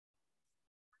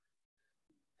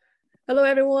Hello,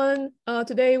 everyone.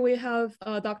 Today we have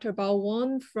Dr. Bao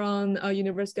Wang from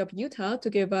University of Utah to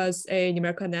give us a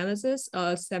numerical analysis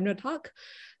seminar talk.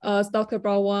 Dr.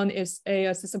 Bao Wang is an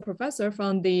assistant professor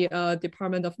from the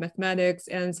Department of Mathematics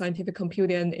and Scientific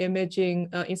Computing and Imaging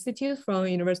Institute from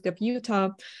University of Utah.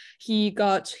 He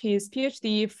got his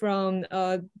PhD from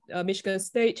Michigan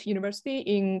State University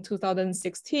in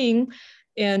 2016.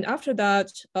 And after that,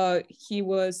 he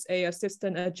was an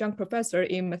assistant adjunct professor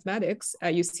in mathematics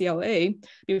at UCLA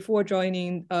before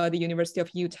joining the University of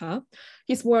Utah.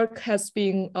 His work has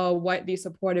been widely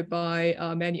supported by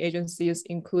many agencies,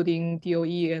 including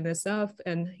DOE and NSF,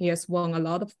 and he has won a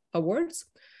lot of awards.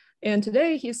 And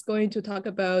today he's going to talk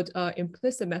about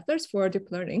implicit methods for deep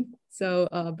learning. So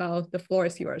Bao, the floor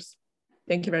is yours.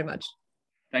 Thank you very much.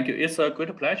 Thank you. It's a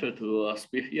great pleasure to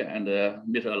speak here and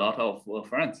meet a lot of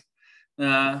friends.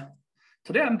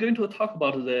 Today I'm going to talk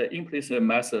about the implicit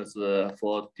methods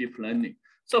for deep learning.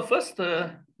 So first,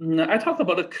 I talk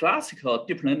about the classical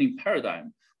deep learning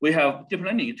paradigm. We have deep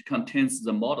learning, it contains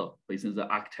the model, basically the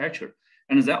architecture,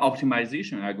 and then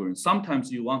optimization algorithm.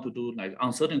 Sometimes you want to do like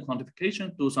uncertain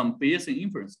quantification, do some Bayesian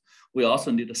inference. We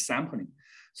also need a sampling.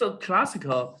 So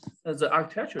classical, the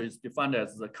architecture is defined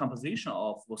as the composition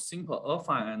of simple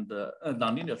affine and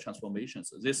nonlinear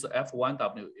transformations. This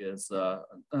F1W is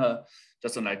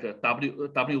just like a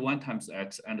W1 times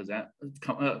X, and then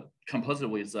composed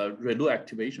with ReLU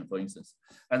activation, for instance.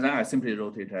 And then I simply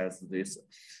wrote it as this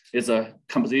is a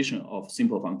composition of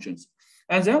simple functions.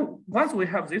 And then once we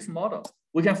have this model,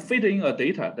 we can feed in a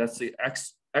data that's the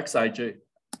Xij.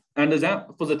 And then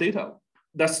for the data,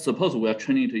 let's suppose we are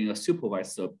training it in a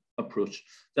supervised approach.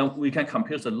 Then we can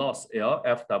compute the loss L,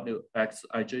 F, W, X,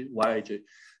 Ij, Yij.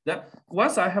 Then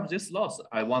once I have this loss,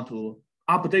 I want to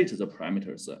update the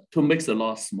parameters to make the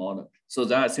loss smaller. So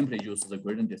then I simply use the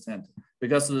gradient descent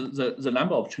because the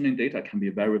number of training data can be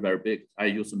very, very big. I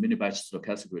use mini batch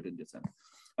stochastic gradient descent.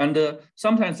 And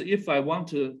sometimes if I want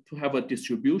to have a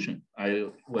distribution, I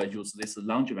will use this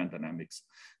Langevin dynamics.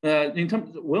 In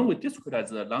terms, when we discretize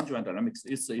the Langevin dynamics,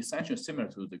 it's essentially similar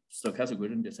to the stochastic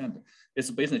gradient descent. It's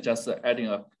basically just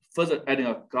further adding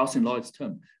a Gaussian Lorenz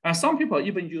term. And some people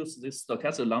even use this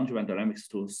stochastic Langevin dynamics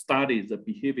to study the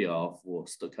behavior of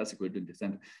stochastic gradient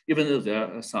descent, even though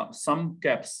there are some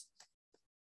gaps.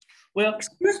 Well,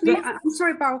 excuse me, I'm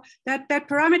sorry about that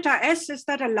parameter S, is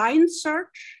that a line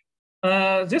search?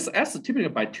 This S typically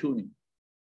by tuning.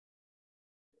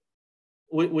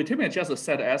 We typically just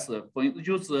set S for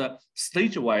use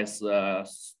stage-wise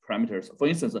parameters. For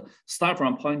instance, start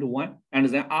from 0.1, and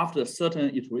then after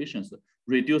certain iterations,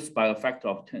 reduce by a factor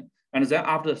of 10. And then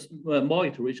after more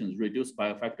iterations, reduce by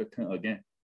a factor of 10 again.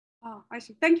 Oh, I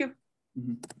see. Thank you.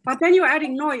 Mm-hmm. But then you're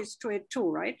adding noise to it too,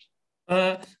 right?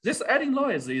 This adding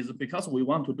noise is because we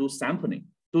want to do sampling,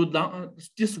 to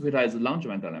discretize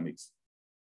Langevin dynamics.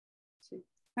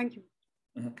 Thank you.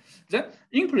 The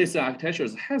implicit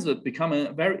architectures has become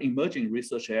a very emerging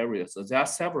research area. So there are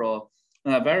several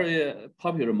very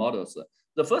popular models.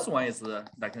 The first one is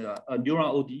like a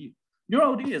neural ODE.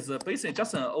 Neural ODE is basically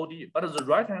just an ODE, but the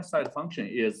right-hand side function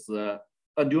is a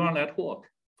neural network.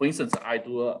 For instance, I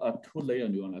do a two-layer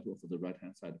neural network for the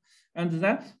right-hand side. And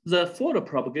then the forward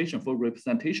propagation for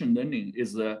representation learning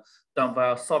is done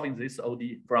by solving this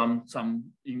ODE from some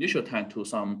initial time to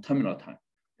some terminal time.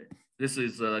 This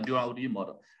is a neural ODE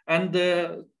model. And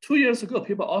 2 years ago,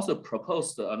 people also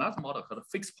proposed another model called a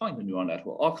fixed point neural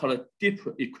network, or called a deep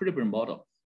equilibrium model.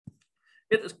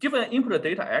 It's given input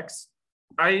data X,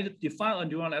 I define a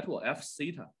neural network F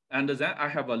theta, and then I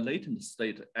have a latent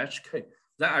state HK.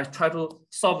 Then I try to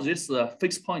solve this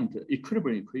fixed point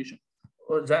equilibrium equation.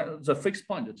 Then the fixed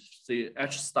point, the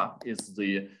H star, is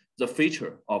the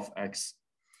feature of X.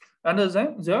 And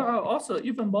then there are also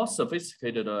even more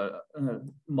sophisticated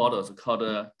models called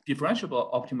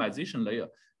differentiable optimization layer.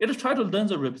 It tries to learn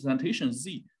the representation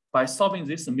Z by solving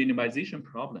this minimization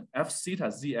problem. F theta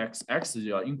Zx, X is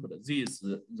your input, Z is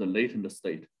the latent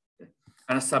state, okay,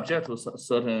 and subject to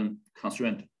certain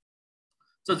constraint.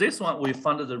 So this one, we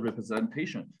found the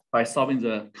representation by solving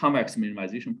the convex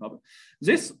minimization problem.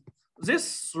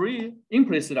 These three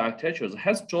implicit architectures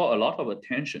has drawn a lot of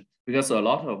attention because a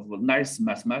lot of nice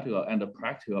mathematical and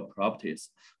practical properties.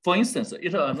 For instance,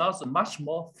 it allows much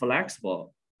more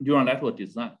flexible neural network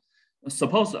design.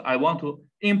 Suppose I want to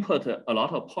input a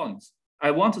lot of points.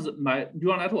 I want my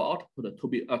neural network output to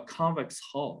be a convex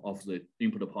hull of the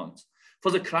input points.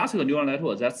 For the classical neural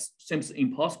network, that seems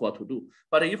impossible to do.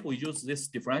 But if we use this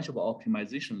differentiable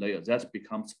optimization layer, that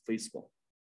becomes feasible.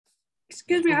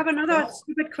 Excuse me, I have another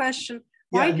stupid question.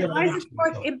 Why is it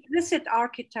called implicit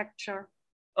architecture?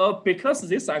 Because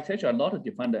this architecture are not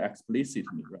defined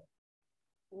explicitly, right?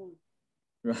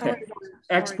 Right? Sorry.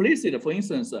 Explicit, for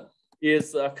instance,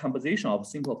 is a composition of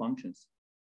simple functions.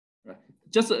 Right?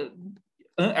 Just an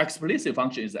explicit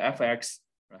function is fx.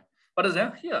 Right? But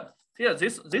then here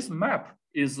this map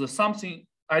is something.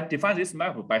 I define this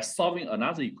map by solving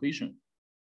another equation.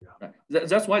 Yeah. Right?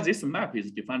 That's why this map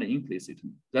is defined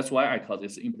implicitly. That's why I call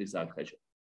this implicit architecture.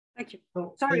 Thank you.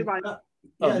 Sorry, Ryan.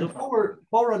 Yeah, while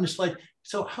we're on the slide,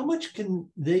 so how much can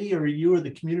they or you or the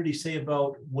community say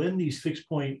about when these fixed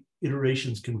point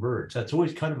iterations converge? That's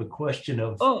always kind of a question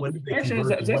of when do they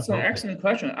converge. That's an excellent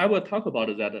question. I will talk about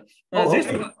that.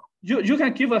 Okay. You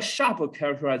can give a sharp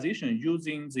characterization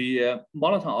using the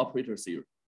monotone operator theory.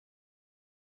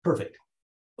 Perfect.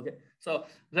 Okay, so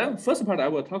then first part I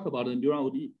will talk about the neural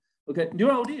ODE. Okay,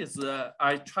 neural ODE is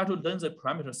I try to learn the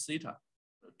parameter theta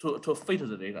to fit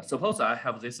the data. Suppose I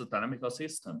have this dynamical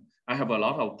system. I have a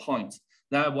lot of points.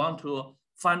 Then I want to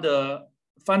find a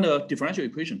differential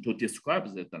equation to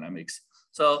describe the dynamics.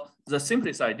 So the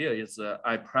simplest idea is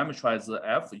I parameterize the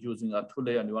F using a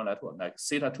two-layer neural network like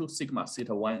theta2 sigma,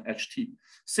 theta1 HT.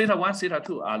 Theta1,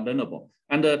 theta2 are learnable.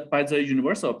 And by the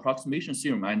universal approximation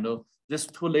theorem, I know this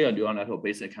two-layer neural network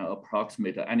basically can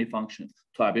approximate any function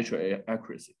to arbitrary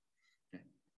accuracy. Okay.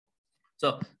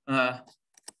 So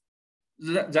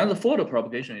then the forward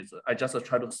propagation is I just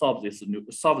try to solve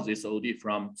this ODE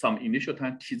from some initial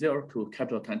time t0 to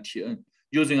capital time Tn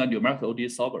using a numerical ODE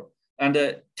solver,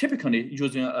 and typically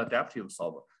using an adaptive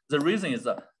solver. The reason is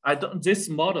that this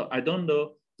model I don't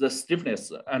know the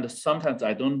stiffness, and sometimes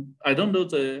I don't know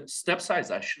the step size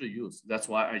I should use. That's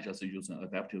why I just use an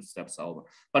adaptive step solver.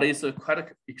 But it's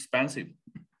quite expensive.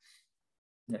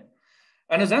 Yeah.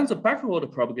 And then the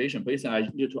backward propagation, basically I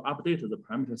need to update the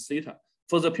parameter theta.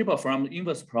 For the people from the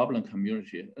inverse problem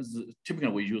community, typically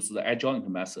we use the adjoint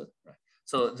method. Right?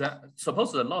 So that,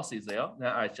 suppose the loss is there, then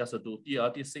I just do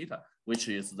dl d theta, which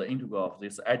is the integral of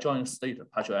this adjoint state,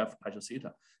 partial f, partial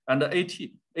theta. And the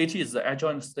at is the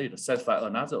adjoint state, satisfy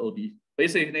another ODE.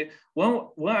 Basically, when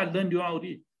I learn neural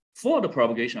ODE, forward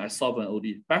propagation, I solve an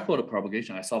ODE. Backward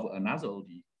propagation, I solve another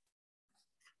ODE.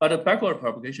 But the backward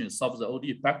propagation solves the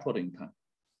ODE backward in time.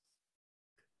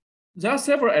 There are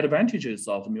several advantages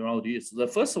of neural ODEs. The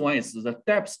first one is the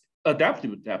depth,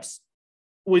 adaptive depth.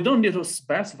 We don't need to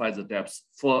specify the depth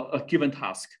for a given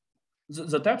task.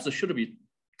 The depth should be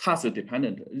task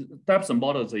dependent. Depth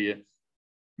models the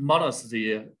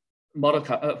model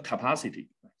capacity.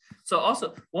 So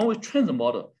also when we train the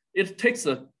model, it takes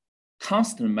a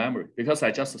constant memory because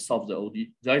I just solved the ODE.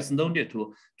 There is no need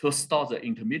to store the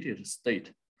intermediate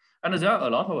state. And there are a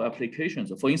lot of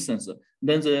applications. For instance,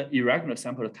 then the irregular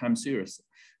sample time series.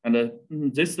 And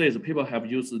these days, people have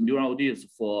used neural ODEs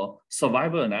for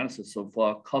survival analysis, so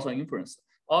for causal inference.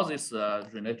 All this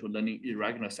related to learning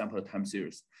irregular sample time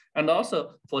series. And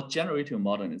also for generative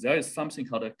modeling, there is something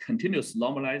called a continuous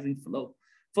normalizing flow.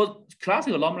 For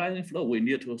classical normalizing flow, we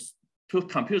need to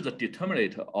compute the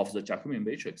determinator of the Jacobian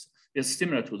matrix. It's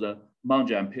similar to the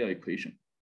Monge-Ampere equation.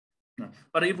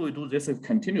 But if we do this in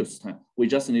continuous time, we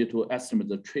just need to estimate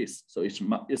the trace. So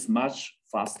it's much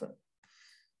faster.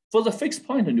 For the fixed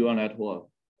point neural network,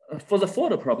 for the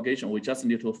forward propagation, we just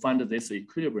need to find this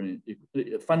equilibrium,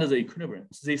 find the equilibrium,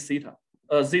 Z theta,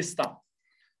 Z star.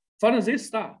 Find Z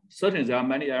star, certainly there are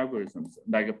many algorithms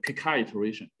like a Picard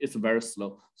iteration. It's very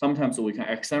slow. Sometimes we can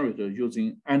accelerate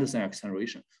using Anderson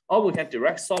acceleration, or we can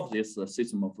direct solve this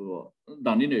system of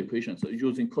nonlinear equations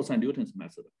using cosine-Newton's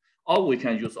method. Or we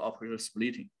can use operator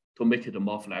splitting to make it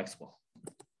more flexible.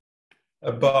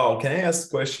 Bao, can I ask a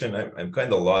question? I'm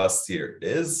kind of lost here.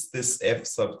 Is this F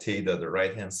sub theta the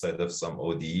right-hand side of some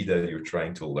ODE that you're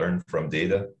trying to learn from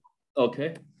data?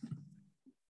 Okay.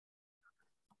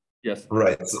 Yes.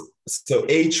 Right. So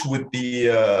H would be,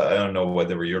 I don't know,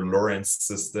 whatever, your Lorentz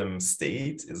system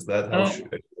state. Is that how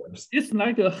should I understand? It's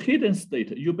like a hidden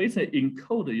state. You basically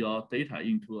encode your data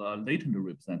into a latent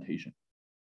representation.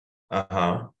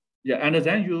 Uh-huh. Yeah, and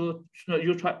then you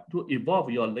try to evolve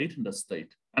your latent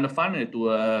state and finally do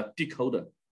a decoder.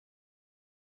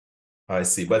 I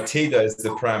see, but theta is the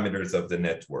parameters of the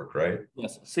network, right?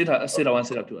 Yes, theta1,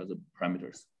 theta2 as the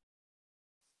parameters.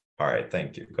 All right,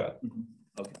 thank you, got it.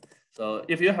 Okay, so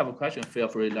if you have a question, feel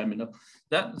free to let me know.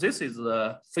 Then this is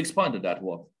the fixed point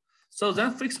network. So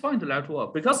then fixed point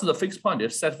network, because the fixed point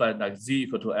is satisfied like z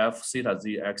equal to f theta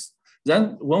z x.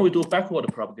 Then when we do backward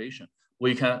propagation,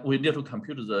 we need to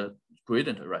compute the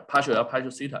gradient, right? Partial L,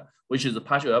 partial theta, which is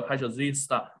partial L, partial Z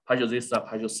star, partial Z star,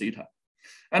 partial theta.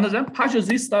 And then partial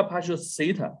Z star, partial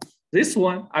theta. This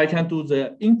one, I can do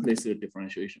the implicit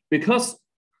differentiation because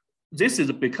Z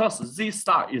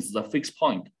star is the fixed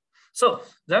point. So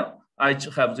then I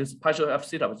have this partial f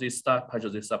theta with this star,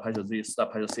 partial this star, partial this star,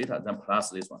 partial theta, then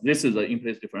plus this one. This is the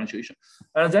implicit differentiation.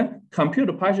 And then compute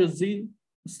partial z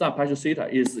star partial theta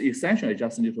is essentially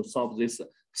just need to solve this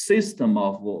system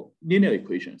of linear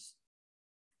equations.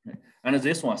 Okay. And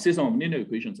this one, system of linear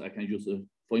equations, I can use,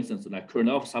 for instance, like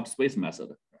kernel subspace method.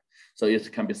 So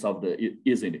it can be solved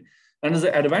easily. And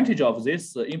the advantage of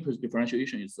this implicit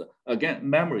differentiation is, again,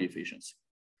 memory efficiency.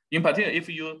 In particular, if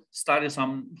you study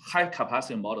some high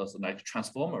capacity models like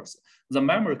transformers, the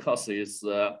memory cost is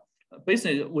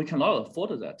basically, we cannot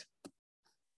afford that.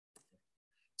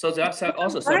 So there are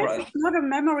also several. It's not a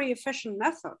memory efficient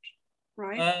method,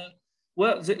 right?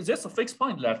 Well, this fixed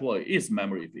point network is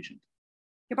memory efficient.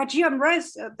 Yeah, but GMRes,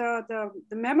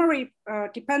 the memory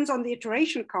depends on the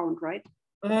iteration count, right?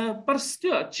 But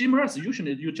still, GMRes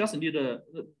usually you just need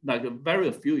like very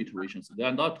few iterations. There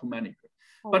are not too many.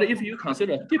 But if you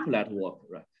consider deep network,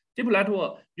 right? Deep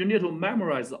network, you need to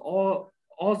memorize all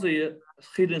the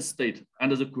hidden state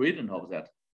and the gradient of that.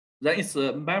 Then it's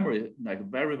a memory like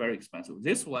very, very expensive.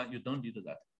 This one, you don't need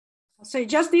that. So you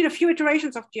just need a few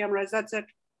iterations of GMRes, that's it?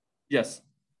 Yes.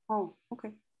 Oh, okay.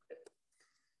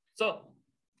 So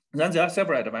then there are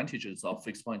several advantages of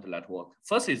fixed point network.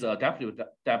 First is adaptive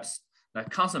depth,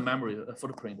 like constant memory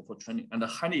footprint for training and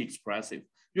highly expressive.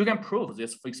 You can prove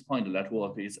this fixed point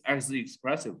network is as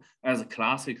expressive as a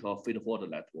classical feed-forward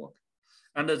network.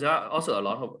 And there are also a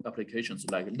lot of applications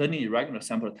like learning irregular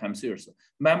sample time series,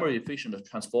 memory efficient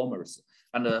transformers,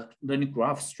 and learning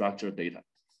graph structure data.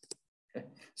 Okay.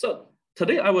 So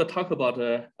today I will talk about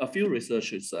a few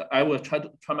researches. I will try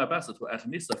my best to at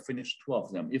least finish 2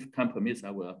 of them. If time permits,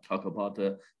 I will talk about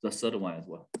the third one as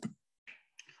well.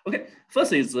 Okay,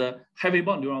 first is heavy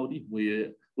bond neural OD.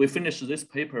 We finished this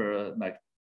paper like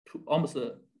almost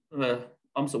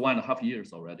 1.5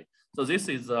 years already. So this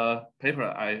is a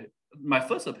paper my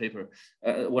first paper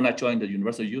when I joined the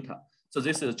University of Utah. So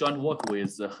this is joint work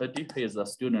with Hedi. He is a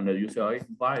student at UCLA.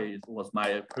 Bai was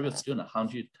my previous student.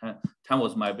 Hangji Tan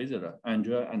was my visitor.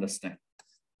 Andrea and Stan.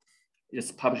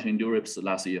 It's published in Europe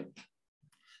last year.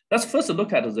 Let's first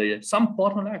look at some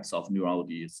bottlenecks of neural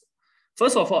ODs.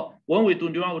 First of all, when we do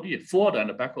neural OD, forward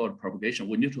and backward propagation,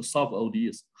 we need to solve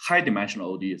ODs, high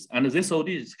dimensional ODs. And these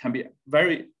ODs can be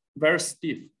very, very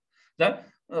stiff. Then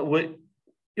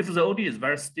if the OD is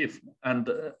very stiff and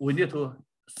we need to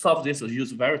solve this,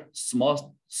 use very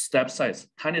small step size,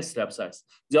 tiny step size.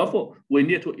 Therefore, we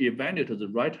need to evaluate the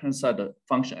right-hand side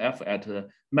function f at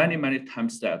many, many time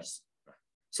steps.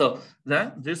 So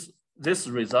then this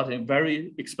results in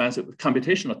very expensive,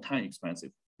 computational time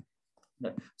expensive.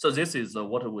 So this is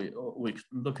what we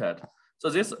look at. So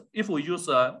this, if we use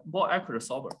a more accurate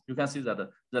solver, you can see that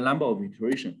the number of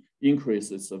iteration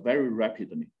increases very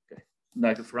rapidly. Okay,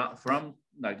 like from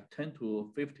like 10 to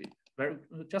 50,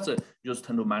 just use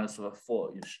 10 to minus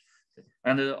 4-ish. Okay.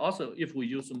 And also, if we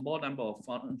use more number of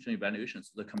function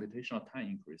evaluations, the computational time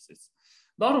increases.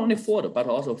 Not only forward, but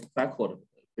also backward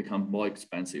become more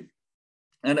expensive.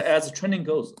 And as training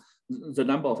goes, the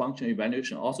number of function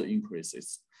evaluation also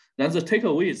increases. Then the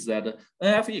takeaway is that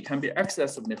NFE can be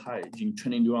excessively high in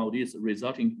training neural ODs,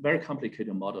 resulting in very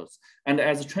complicated models. And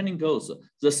as training goes,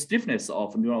 the stiffness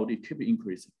of neural OD keep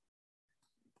increasing.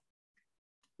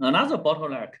 Another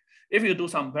bottleneck, if you do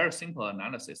some very simple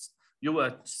analysis, you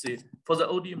will see for the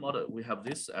OD model, we have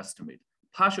this estimate.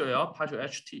 Partial L, partial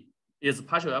HT is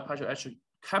partial L, partial H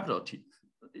capital T,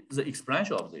 the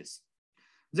exponential of this.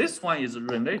 This one is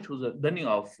related to the learning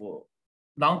of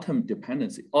long-term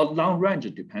dependency or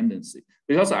long-range dependency,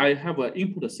 because I have an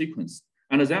input sequence,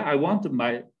 and then I want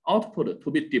my output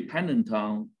to be dependent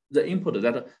on the input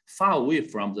that are far away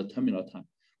from the terminal time.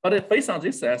 But based on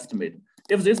this estimate,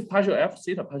 if this partial f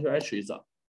theta partial h is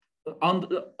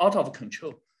out of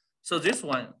control, so this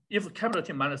one, if capital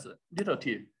T minus little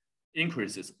t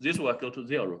increases, this will go to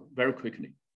 0 very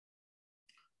quickly.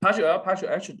 Partial L, partial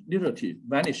h little t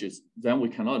vanishes, then we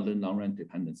cannot learn long-range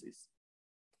dependencies.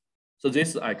 So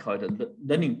this I call it the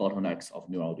learning bottlenecks of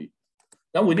neural OD.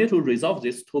 Then we need to resolve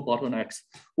these 2 bottlenecks.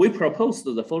 We proposed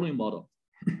the following model.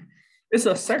 It's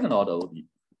a second order OD.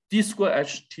 D square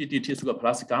ht dt square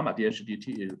plus gamma dh dt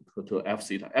is equal to f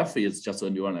theta. F is just a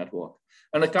neural network.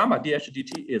 And the gamma dh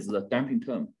dt is the damping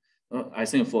term. I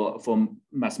think for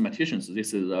mathematicians,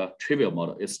 this is a trivial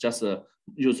model. It's just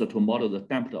used to model the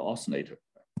damped oscillator.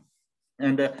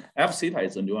 And f theta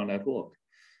is a neural network.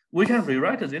 We can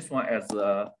rewrite this one as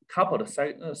a coupled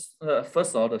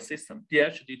first order system.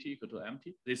 dh dt equal to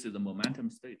mt. This is the momentum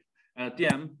state. And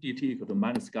dm dt equal to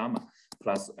minus gamma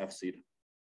plus f theta.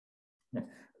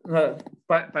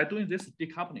 By doing this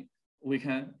decoupling, we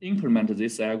can implement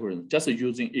this algorithm just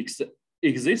using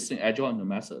existing adjoint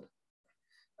method.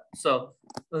 So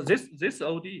this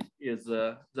OD is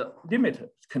the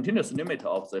continuous limit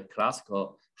of the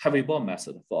classical heavy ball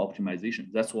method for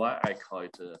optimization. That's why I call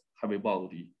it heavy ball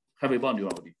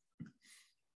neural OD.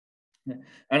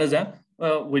 And then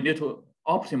we need to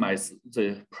optimize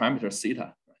the parameter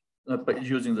theta by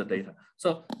using the data.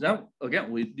 So then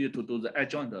again, we need to do the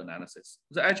adjoint analysis.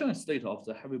 The adjoint state of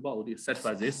the heavy ball is set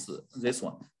by this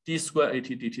one, d square at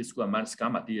dt square minus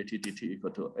gamma dat dt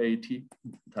equal to at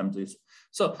times this.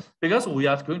 So because we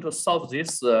are going to solve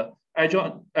this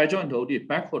adjoint OD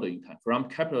backward in time from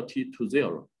capital T to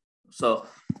 0. So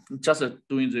just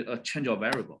doing the change of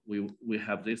variable, we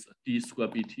have this d square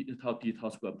bt tau d tau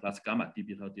square plus gamma d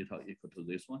b tau d tau equal to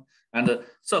this one. And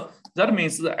so that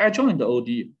means the adjoint OD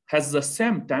has the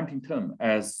same damping term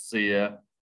as the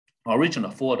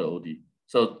original forward OD.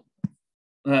 So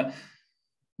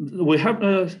we have,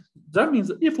 that means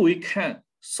if we can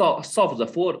solve the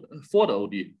forward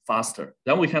OD faster,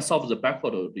 then we can solve the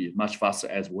backward OD much faster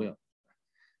as well.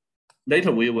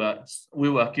 Later, we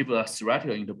will give a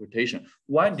theoretical interpretation.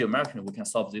 Why numerically we can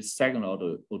solve this second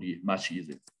order OD much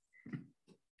easier.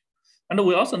 And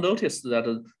we also noticed that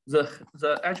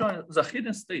the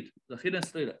hidden state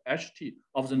HT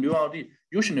of the neural OD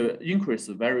usually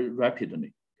increases very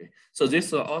rapidly. Okay? So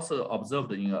this was also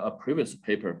observed in a previous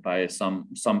paper by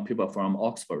some people from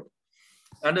Oxford.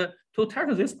 And to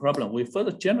tackle this problem, we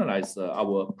further generalize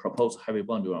our proposed heavy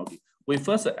ball neural OD. We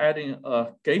first adding a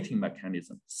gating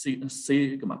mechanism,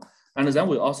 sigma, and then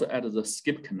we also add the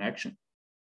skip connection.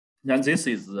 Then this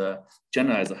is the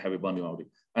generalized heavy ball neural OD.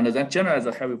 And then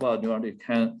generalized heavy ball neural OD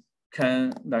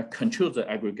can like control the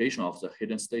aggregation of the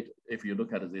hidden state. If you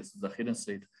look at this, the hidden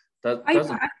state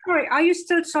sorry, are you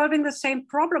still solving the same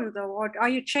problem though, or are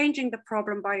you changing the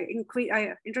problem by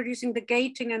introducing the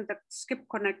gating and the skip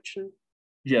connection?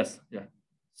 Yes, yeah.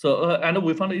 So and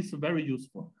we found it's very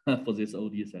useful for this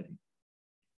OD setting.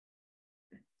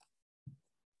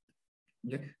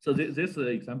 Okay, so this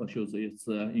example shows it's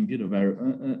indeed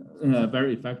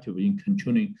very effective in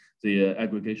controlling the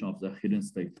aggregation of the hidden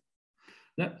state.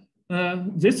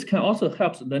 This can also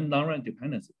help the non-random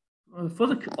dependency. For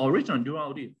the original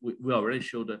neural OD, we already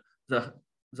showed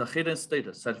the hidden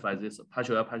state satisfies this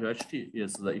partial L, partial HT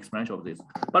is the exponential of this.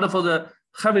 But for the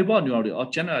heavy ball neural OD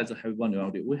or generalized heavy ball neural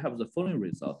OD, we have the following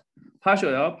result: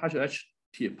 partial L, partial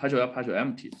HT, partial L, partial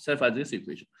MT satisfies this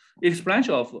equation.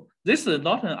 Exponential of this is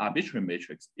not an arbitrary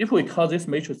matrix. If we call this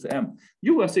matrix M,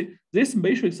 you will see this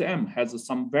matrix M has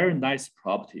some very nice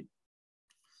property.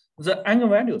 The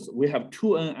eigenvalues, we have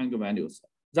two n eigenvalues.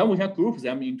 Then we can group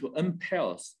them into n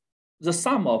pairs. The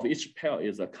sum of each pair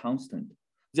is a constant.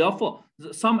 Therefore,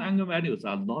 some eigenvalues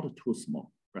are not too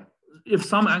small. Right? If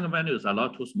some eigenvalues are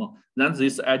not too small, then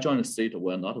this adjoint state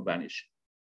will not vanish.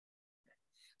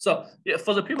 So yeah,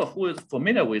 for the people who is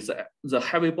familiar with the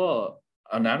heavy ball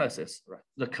analysis, right,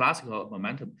 the classical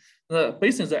momentum,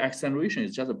 basically the acceleration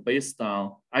is just based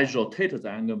on I rotate the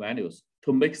eigenvalues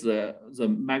to make the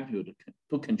magnitude,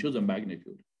 to control the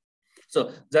magnitude.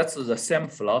 So that's the same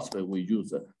philosophy we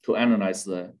use to analyze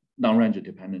the non-random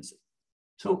dependency.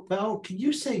 So Bao, can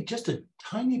you say just a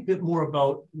tiny bit more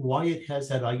about why it has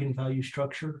that eigenvalue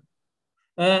structure?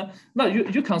 No,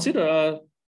 you consider,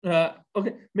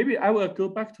 okay, maybe I will go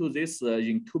back to this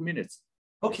in 2 minutes.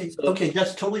 Okay, so, okay,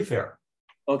 that's totally fair.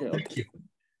 Okay. Thank you.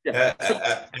 Yeah.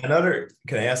 Can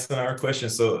I ask another question?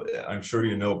 So I'm sure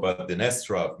you know about the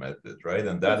Nesterov method, right?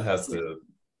 And that has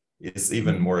it's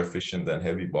even more efficient than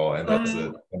heavy ball, and that's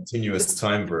a continuous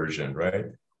time version, right?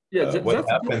 Yeah. What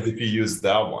happens if you use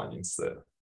that one instead?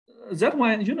 That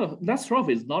one, you know, Nesterov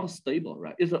is not stable,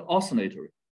 right? It's an oscillatory.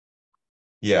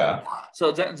 Yeah.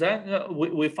 So then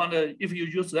we found that if you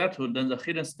use that, then the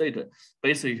hidden state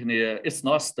basically it's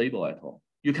not stable at all.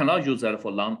 You cannot use that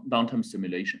for long-term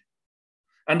simulation.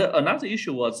 And another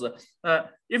issue was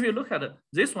if you look at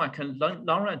this one,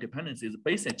 non-random dependency is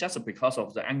basically just because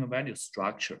of the eigenvalue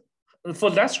structure. For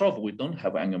Nesterov, we don't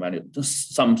have eigenvalue,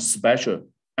 some special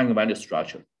eigenvalue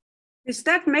structure. Is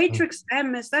that matrix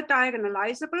M, is that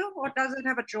diagonalizable, or does it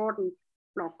have a Jordan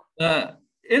block?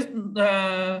 It's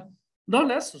not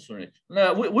necessary.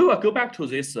 We will go back to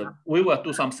this. We will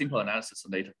do some simple analysis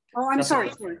later. Oh, I'm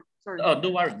sorry. Oh,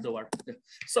 don't worry.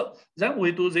 So then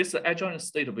we do this adjoint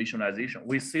state visualization.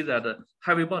 We see that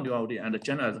heavy ball neural OD and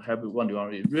generalized heavy ball neural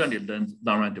OD really learn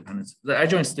non-random dependency. The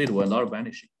adjoint state will not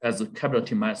vanish as the capital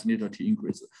T minus little t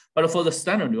increases. But for the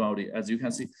standard neural OD, as you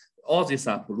can see, all these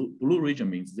are blue region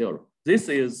means 0. This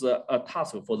is a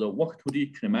task for the work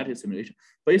 2D kinematic simulation.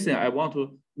 Basically, I want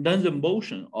to learn the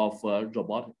motion of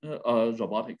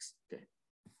robotics. Okay.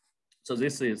 So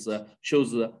this is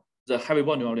shows the heavy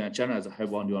ball neural and generalized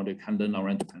heavy ball neural can learn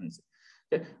non-random dependency.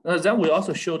 Okay. Then we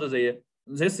also showed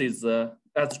this is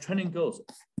as training goes,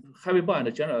 heavy ball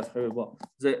and general heavy ball,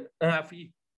 the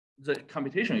NFE, the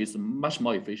computation is much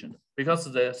more efficient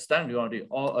because the standard neural net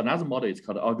or another model is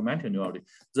called augmented neural net.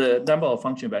 The number of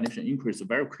function variation increase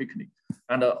very quickly,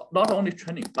 and not only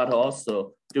training but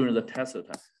also during the test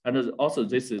time. And also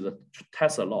this is a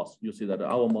test loss. You see that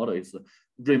our model is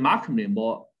remarkably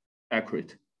more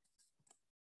accurate.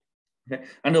 Okay,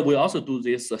 and we also do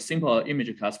this simple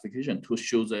image classification to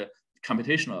show the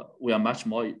computational we are much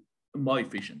more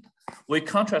efficient. We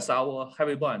contrast our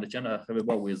heavy ball and the general heavy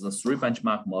ball with the 3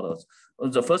 benchmark models.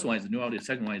 The first one is neural net,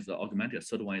 second one is the augmented,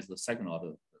 third one is the second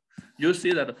order. You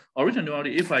see that original neural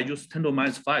net, if I use 10 to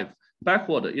minus 5,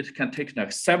 backward it can take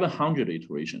like 700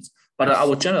 iterations, but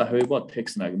our general heavy ball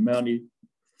takes like merely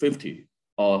 50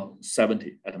 or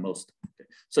 70 at most. Okay.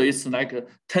 So it's like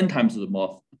 10 times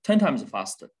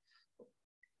faster.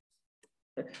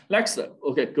 Next,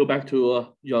 okay, go back to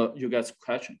your guys'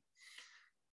 question.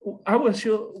 I will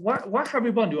show why heavy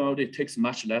ball neural net takes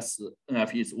much less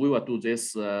NFEs. We will do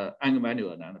this angle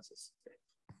value analysis.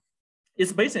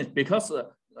 It's basically because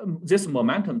this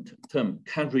momentum term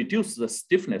can reduce the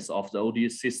stiffness of the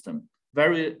ODE system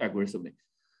very aggressively.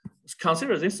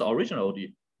 Consider this original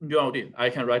ODE neural net. I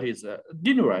can write it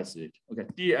linearize it. Okay,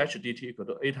 dH dt equal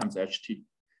to a times ht,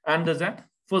 and then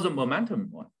for the momentum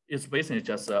one, it's basically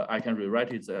just I can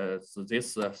rewrite it as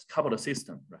this coupled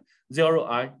system, right?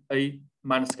 0I a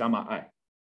minus gamma I.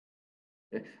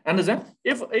 Okay. And then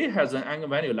if A has an angle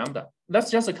value lambda, let's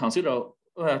just consider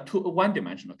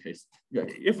one-dimensional case.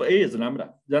 If A is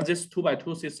lambda, then this 2 by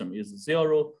 2 system is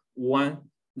 0, 1,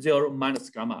 0 minus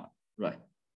gamma, right?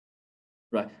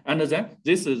 Right. And then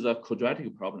this is a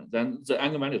quadratic problem. Then the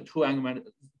angle value, 2 angle value,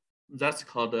 that's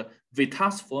called the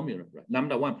Vitas formula, right?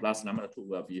 Lambda 1 plus lambda 2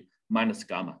 will be minus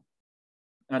gamma.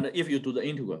 And if you do the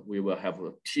integral, we will have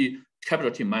t,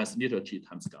 capital T minus little t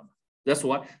times gamma. That's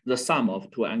why the sum of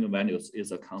 2 angle values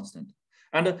is a constant.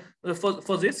 And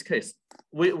for this case,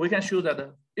 we can show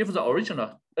that if the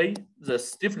original A, the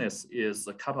stiffness is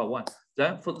kappa 1,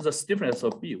 then for the stiffness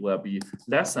of B will be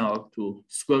less than or equal to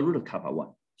square root of kappa 1.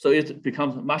 So it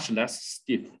becomes much less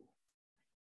stiff.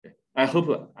 Okay. I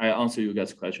hope I answer you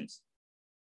guys' questions.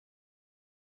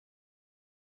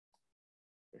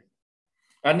 Okay.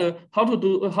 And how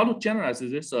to generalize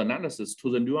this analysis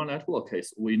to the neural network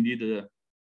case? We need to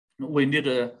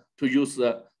use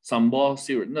some more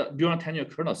theory. Neural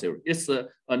tangent kernel theory. It's a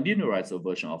linearized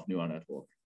version of neural network.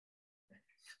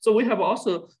 So we have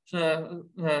also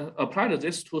applied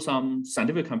this to some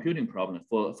scientific computing problems.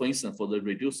 For instance, for the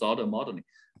reduced order modeling,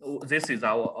 this is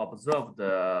our observed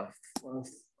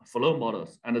flow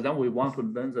models, and then we want to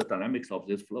learn the dynamics of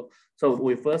this flow. So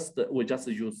we just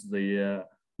use the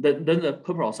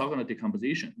purple orthogonal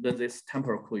decomposition, then this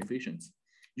temporal coefficients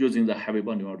using the heavy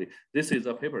ball neural net. This is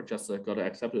a paper just got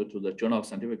accepted to the Journal of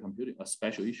Scientific Computing, a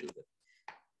special issue.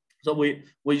 So we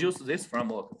use this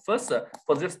framework. First,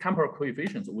 for this temporal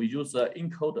coefficients, we use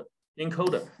encoder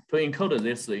to encode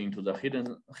this into the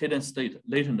hidden state,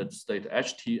 latent state,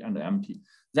 HT and MT.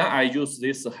 Then I use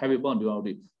this heavy ball neural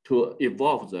net to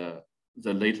evolve the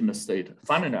latent state.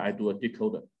 Finally, I do a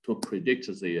decoder to predict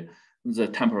the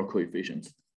temporal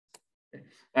coefficients.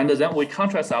 And then we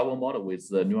contrast our model with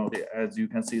the neural net. As you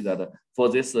can see that for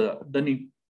this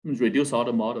learning reduced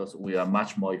order models, we are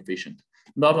much more efficient,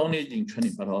 not only in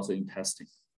training, but also in testing.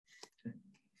 Okay.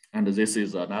 And this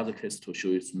is another case to show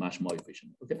it's much more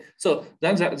efficient. Okay, so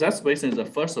then that's basically the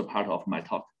first part of my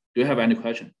talk. Do you have any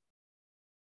question?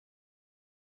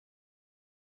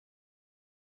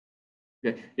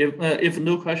 Okay, if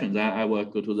no question, then I will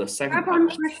go to the second part. I have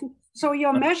one question. So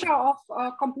your measure of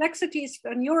complexity is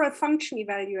neural function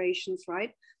evaluations,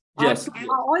 right? Yes.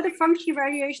 Are all the function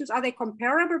evaluations, are they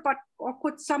comparable, or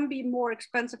could some be more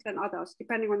expensive than others,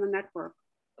 depending on the network?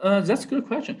 That's a good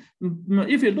question.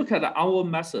 If you look at our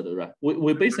method, right,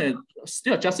 we basically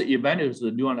still just evaluate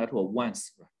the neural network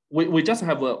once. Right? We just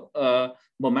have a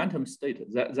momentum state.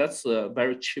 That's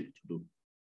very cheap to do.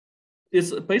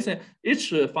 It's basically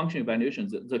each function evaluation,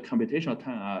 the computational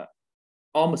time are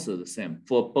almost the same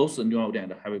for both the neural net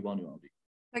and the heavy ball neural net.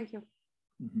 Thank you.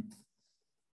 Mm-hmm.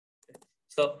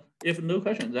 So if no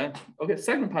question, then okay.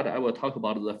 Second part, I will talk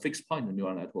about the fixed point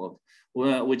neural network.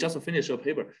 We just finished a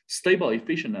paper, stable,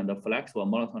 efficient, and flexible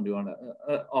monotone neural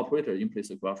operator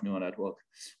implicit graph neural network,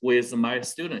 with my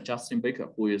student Justin Baker,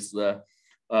 who is a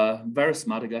very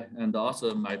smart guy, and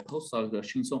also my postdoc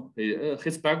Xin Song.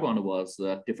 His background was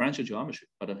differential geometry,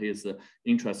 but he is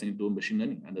interested in doing machine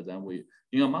learning. And then we,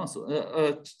 in a month,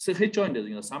 so he joined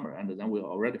in the summer, and then we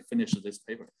already finished this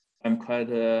paper. I'm quite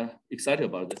excited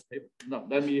about this paper. Now,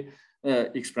 let me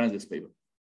explain this paper.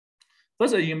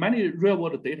 First, in many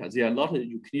real-world data, there are a lot of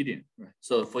Euclidean. Right?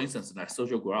 So for instance, like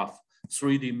social graph,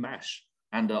 3D mesh,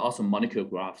 and also molecular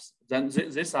graphs. Then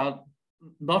these are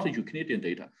not Euclidean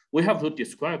data. We have to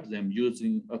describe them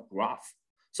using a graph.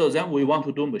 So then we want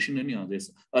to do machine learning on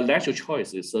this. A natural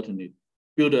choice is certainly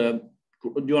build a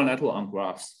neural network on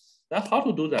graphs. Then how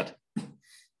to do that?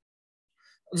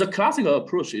 The classical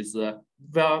approach is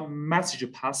via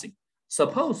message passing.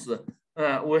 Suppose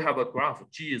we have a graph,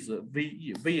 G is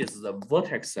VE, V is the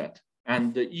vertex set,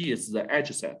 and E is the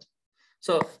edge set.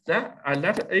 So then I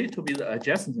let A to be the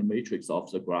adjacent matrix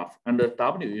of the graph, and the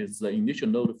W is the initial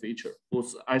node feature,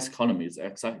 whose ith column is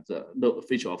exactly the node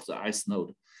feature of the ith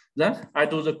node. Then I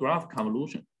do the graph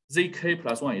convolution. ZK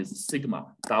plus 1 is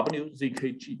sigma, W,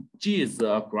 ZK, G. G is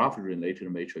a graph-related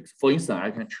matrix. For instance,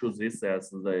 I can choose this as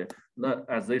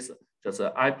this, just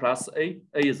I plus A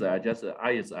is adjacent,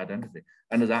 I is identity,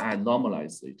 and then I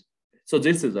normalize it. So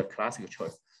this is a classic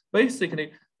choice.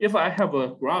 Basically, if I have a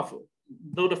graph,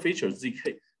 node feature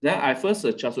ZK, then I first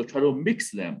just try to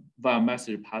mix them via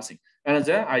message passing. And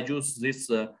then I use this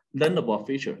learnable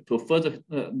feature to further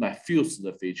fuse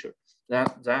the feature. Then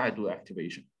I do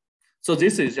activation. So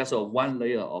this is just one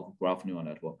layer of graph neural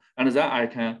network. And then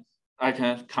I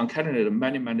can concatenate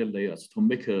many layers to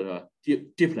make a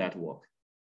deep network.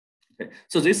 Okay.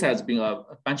 So this has been a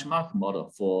benchmark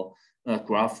model for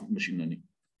graph machine learning.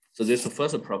 So this is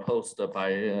first proposed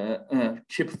by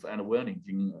Kipf and Werning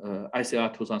in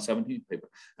ICR 2017 paper.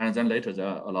 And then later there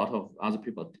are a lot of other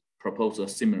people propose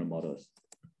similar models.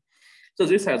 So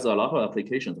this has a lot of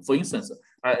applications. For instance,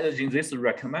 in this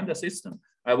recommender system,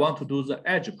 I want to do the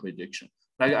edge prediction.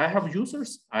 Like I have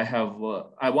users,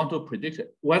 I want to predict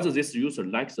whether this user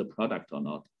likes the product or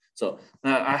not. So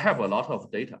I have a lot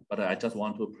of data, but I just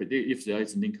want to predict if there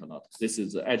is a link or not. This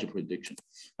is the edge prediction.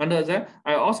 And then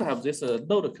I also have this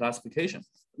node classification.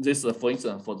 This, for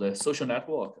instance, for the social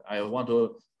network, I want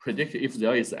to predict if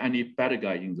there is any bad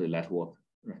guy in the network.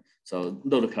 Right. So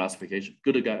node classification,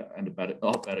 good guy and bad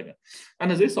guy.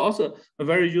 And this is also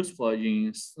very useful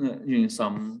in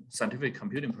some scientific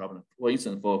computing problems. For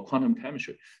instance, for quantum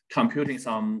chemistry, computing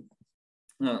some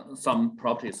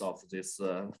properties of this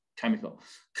chemical.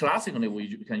 Classically,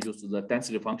 we can use the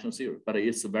density function theory, but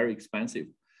it's very expensive.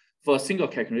 For a single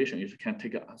calculation, it can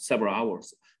take several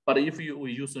hours. But if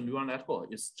we use a neural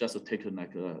network, it's just take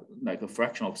like a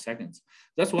fraction of seconds.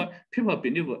 That's why people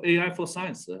believe AI for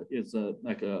science is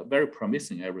like a very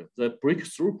promising area. The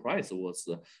breakthrough prize was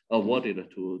awarded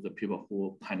to the people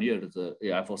who pioneered the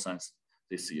AI for science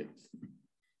this year.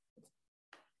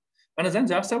 And then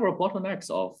there are several bottlenecks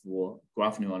of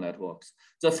graph neural networks.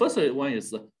 The first one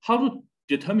is how to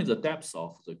determine the depth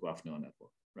of the graph neural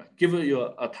network. Right? Give you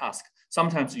a task.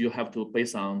 Sometimes you have to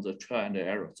base on the trial and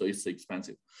error, so it's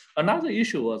expensive. Another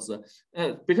issue was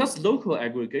because local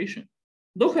aggregation,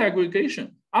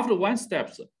 after one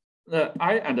step,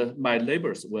 I and my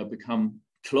neighbors will become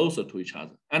closer to each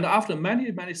other. And after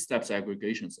many steps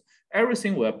aggregations,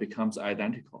 everything will become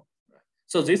identical. Right?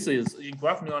 So this is, in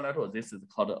graph neural network, this is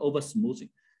called over smoothing.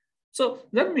 So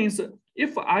that means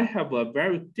if I have a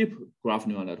very deep graph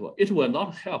neural network, it will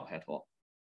not help at all.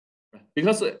 Right?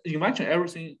 Because eventually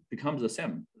everything becomes the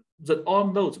same. All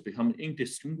nodes become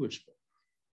indistinguishable.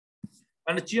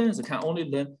 And GNNs can only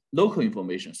learn local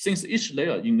information since each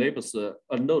layer enables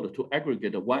a node to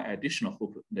aggregate one additional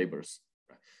hoop neighbors.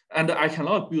 Right? And I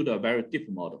cannot build a very deep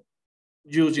model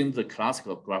using the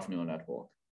classical graph neural network.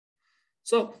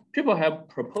 So people have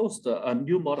proposed a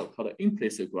new model called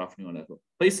implicit graph neural network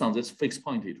based on this fixed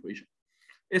point iteration.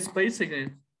 It's basically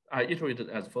iterated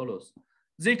as follows.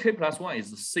 ZK plus 1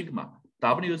 is sigma,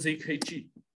 WZKG.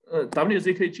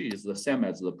 WZKG is the same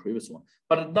as the previous one,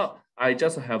 but now I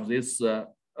just have this,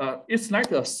 it's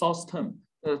like a source term.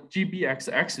 GBX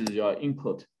is your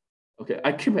input. Okay,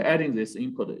 I keep adding this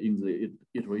input in the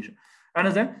iteration. And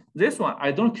then this one,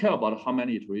 I don't care about how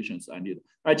many iterations I need.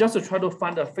 I just try to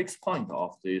find a fixed point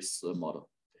of this model.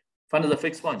 Find the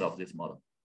fixed point of this model.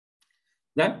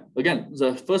 Then again,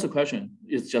 the first question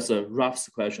is just a rough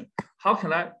question.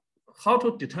 How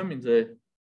to determine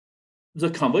the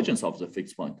convergence of the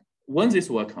fixed point? When this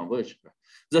will converge?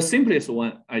 The simplest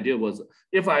one idea was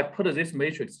if I put this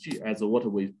matrix G as what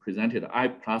we presented, I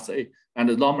plus A, and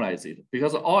normalize it,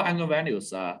 because all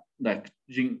eigenvalues are like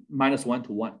in -1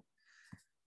 to 1.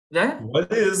 Then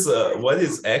what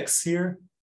is X here?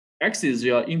 X is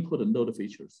your input node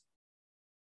features.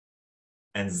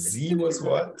 And Z was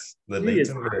what? The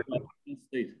latent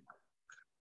state.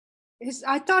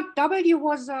 I thought W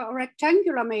was a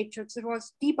rectangular matrix. It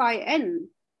was D by N.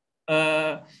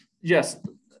 Yes.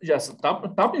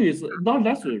 W is not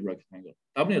necessarily rectangle.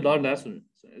 W is not necessarily.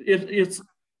 It's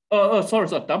Sorry,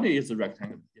 W is a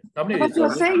rectangle. W but is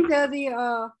you're saying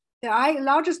the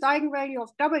largest eigenvalue of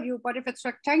W, but if it's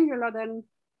rectangular, then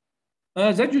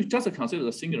then you just consider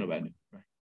the singular value, right?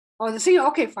 Oh, the singular.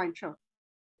 Okay, fine, sure.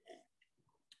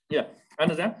 Yeah,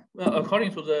 and then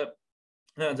according to the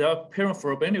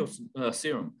Perron-Frobenius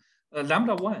theorem,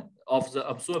 lambda 1 of the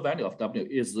absolute value of W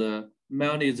is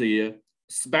merely the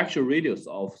spectral radius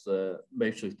of the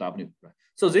matrix W, right?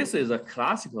 So this is a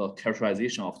classical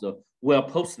characterization of the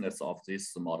well-postedness of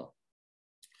this model.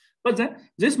 But then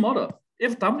this model,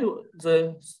 if W,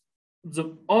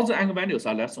 all the eigenvalues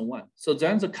are less than 1, so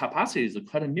then the capacity is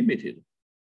quite limited.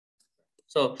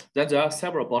 So then there are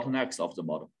several bottlenecks of the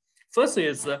model. First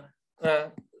is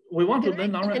we want to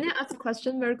learn. Can I ask a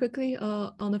question very quickly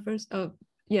on the first?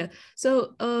 Yeah.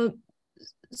 So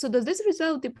so does this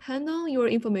result depend on your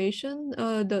information,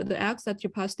 the X that you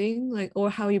passed in, like, or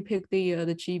how you pick the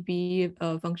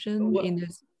GB function in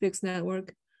this fixed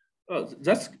network?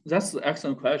 That's an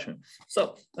excellent question.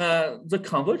 So the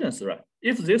convergence, right?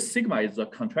 If this sigma is a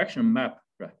contraction map,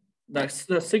 right?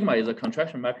 The sigma is a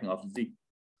contraction mapping of Z,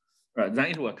 right? Then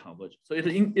it will converge. So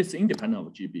it's independent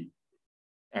of GB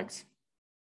X.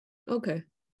 Okay.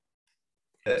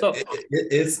 So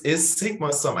is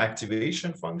sigma some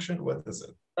activation function? What is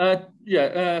it?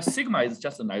 Yeah, sigma is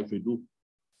just a negative loop.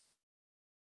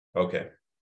 Okay.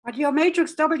 But your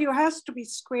matrix W has to be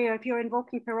square if you're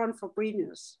invoking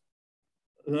Perron-Frobenius.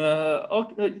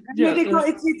 Okay, yeah.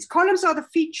 Its columns are the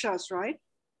features, right?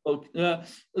 Okay,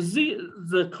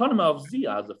 the column of Z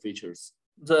are the features,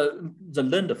 the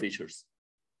learned features.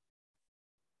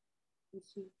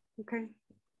 Okay.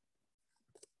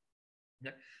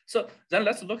 Yeah. So then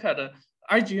let's look at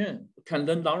IGN can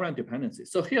learn long-run dependency.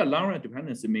 So here, long-run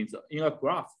dependency means in a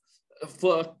graph,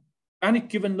 for any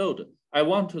given node, I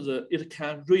want it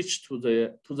can reach to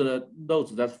the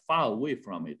nodes that's far away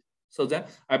from it. So then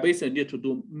I basically need to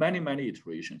do many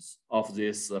iterations of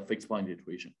this fixed point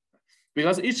iteration,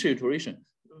 because each iteration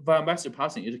via message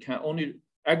passing, it can only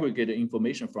aggregate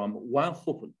information from one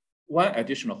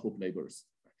additional hoop neighbors.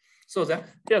 So then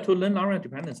here to learn long-run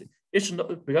dependency,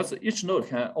 because each node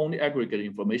can only aggregate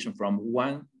information from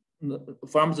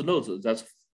the nodes that's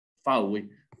far away.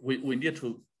 We need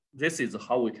to. This is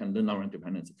how we can learn long-run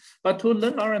dependency. But to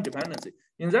learn long-run dependency,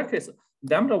 in that case,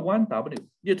 lambda 1 W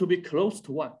need to be close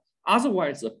to 1.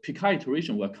 Otherwise, the Picard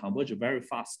iteration will converge very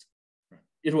fast.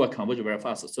 It will converge very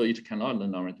fast, so it cannot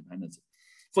learn long-run dependency.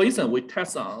 For instance, we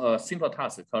test on a simple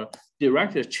task called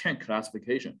direct chain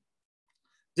classification.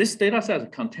 This data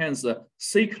set contains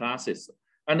C classes,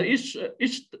 and each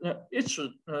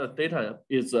data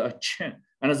is a chain,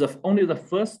 and only the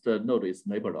first node is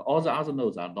neighbored. All the other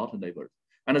nodes are not neighbored.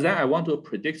 And then I want to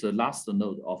predict the last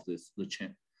node of the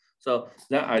chain. So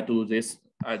then I do this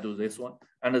one,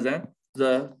 and then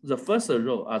the first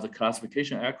row are the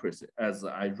classification accuracy as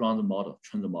I run the model,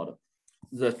 train the model.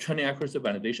 The training accuracy,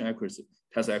 validation accuracy,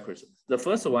 test accuracy. The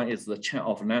first one is the chain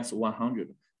of length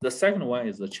 100. The second one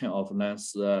is the chain of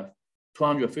length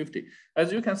 250.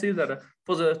 As you can see that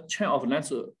for the chain of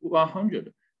length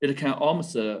 100, it can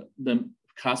almost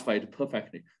classify it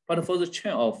perfectly. But for the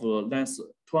chain of length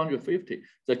 250,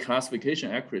 the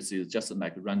classification accuracy is just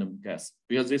like random guess,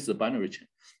 because this is a binary chain.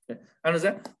 Okay. And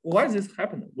then why this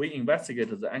happened? We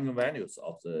investigated the eigenvalues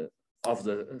of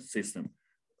the system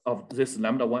of this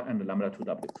lambda 1 and lambda 2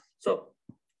 W. So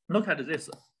look at this.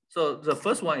 So the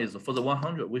first one is for the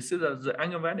 100. We see that the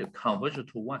eigenvalue converges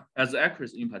to 1 as the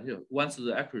accuracy in particular. Once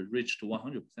the accuracy reaches to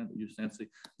 100%, you can see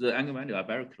the eigenvalue are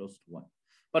very close to 1.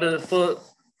 But for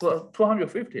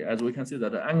 250, as we can see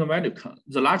that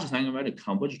the largest eigenvalue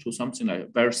converges to something like a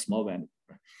very small value.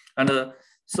 Right? And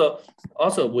so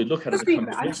also we look at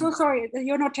I'm so sorry,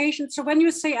 your notation. So when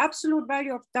you say absolute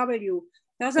value of W,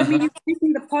 does that mean you're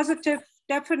taking the positive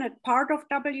definite part of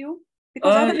W?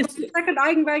 Because otherwise the second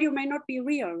eigenvalue may not be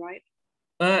real, right?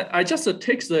 I just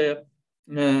take the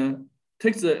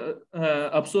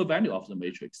absolute value of the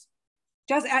matrix.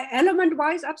 Just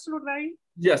element-wise absolute value?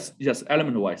 Yes,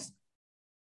 element-wise.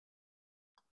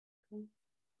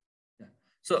 Yeah.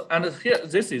 So and here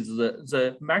this is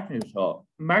the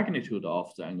magnitude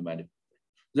of the eigenvalue.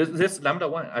 This lambda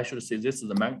 1, I should say this is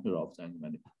the magnitude of the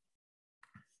eigenvalue.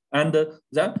 And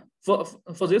then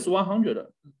for this 100,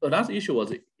 another issue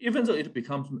was even though it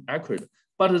becomes accurate,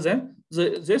 but then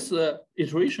this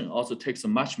iteration also takes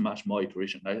much more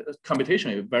iteration. Like,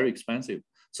 computation is very expensive.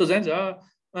 So then there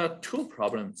are two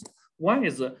problems. One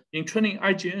is in training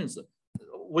IGNs,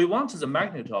 we want the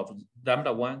magnitude of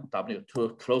lambda 1 W to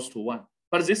close to 1,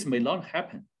 but this may not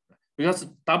happen because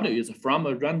W is from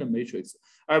a random matrix.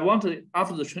 I want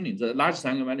after the training, the largest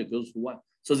eigenvalue goes to 1.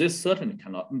 So this certainly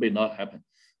may not happen.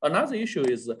 Another issue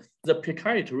is the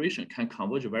Picard iteration can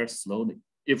converge very slowly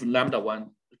if lambda 1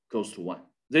 goes to 1.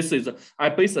 This is, I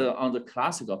base it on the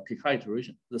classical Picard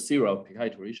iteration, the serial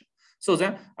Picard iteration. So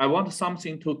then I want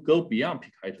something to go beyond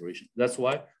Picard iteration. That's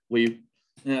why we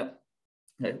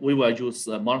will use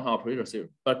monotone operator theory.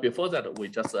 But before that, we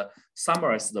just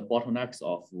summarize the bottlenecks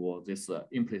of this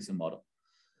implicit model.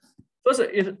 First,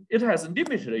 it has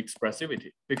limited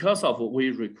expressivity because of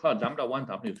we require lambda 1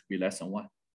 W to be less than 1.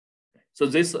 So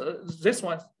this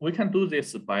one, we can do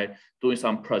this by doing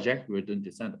some project-ridden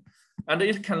descent. And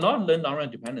it cannot learn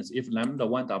nonlinear dependence if lambda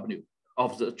 1 W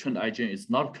of the trained IGN is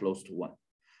not close to 1.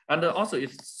 And also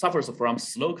it suffers from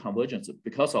slow convergence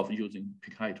because of using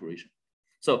Picard iteration.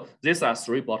 So these are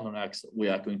 3 bottlenecks we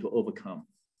are going to overcome.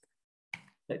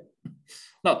 Okay.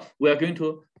 Now we are going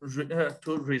to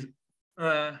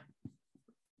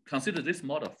consider this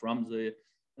model from the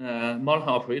monotone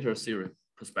operator theory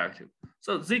perspective.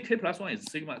 So zk plus 1 is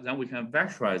sigma, then we can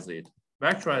vectorize it.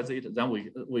 Then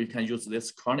we can use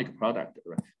this chronic product,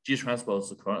 right? G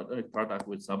transpose chronic product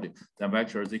with W, then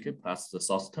vector zk plus the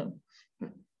source term.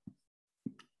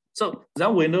 So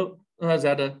then we know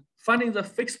that finding the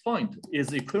fixed point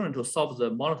is equivalent to solve the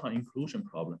monotone inclusion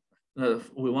problem.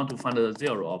 We want to find the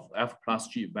 0 of f plus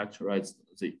g vectorized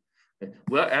z. Okay.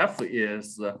 Well, f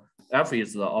is the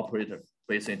operator,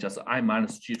 basically just I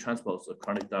minus G transpose the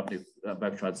chronic W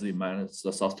vectorized Z minus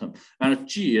the source term. And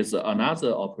G is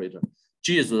another operator.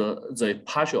 G is the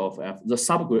partial of F, the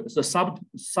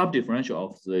sub differential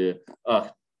of the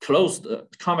closed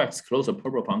convex closed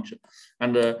purple function.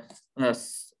 And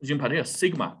in particular,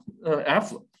 sigma,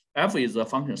 F is a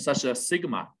function such that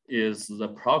sigma is the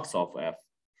prox of F.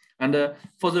 And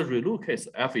for the ReLU case,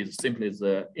 F is simply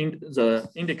the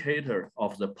indicator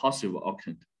of the positive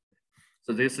octant.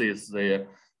 So this is the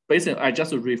basically I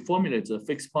just reformulate the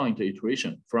fixed point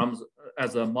iteration from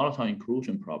as a monotone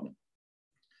inclusion problem.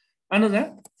 And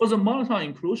then for the monotone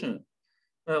inclusion,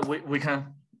 we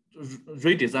can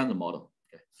redesign the model.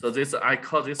 Okay. So this I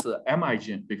call this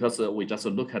MIG because we just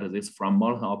look at this from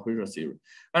monotone operator theory.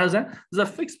 And then the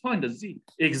fixed point Z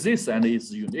exists and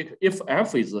is unique if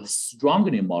F is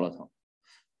strongly monotone.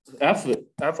 F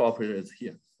operator is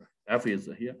here. F is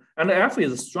here, and F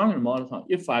is strongly monotone.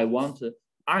 If I want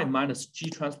I minus G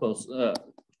transpose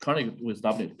chronic with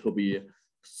W to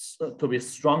be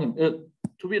strong,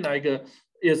 to be like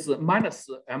is minus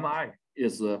MI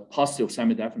is positive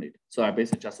semi-definite. So I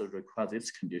basically just require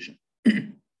this condition.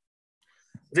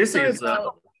 This Sorry, is.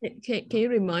 Can you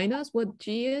remind us what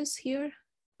G is here?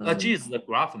 G is the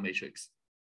graph matrix.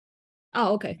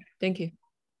 Oh, okay. Thank you.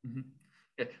 Mm-hmm.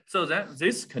 Okay. So then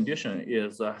this condition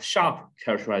is a sharp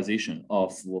characterization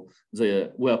of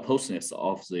the well-postness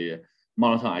of the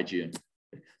monotone IGN.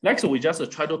 Next, we just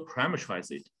try to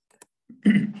parameterize it.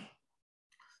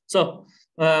 So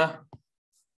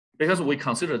because we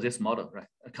consider this model, right?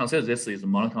 Consider this is a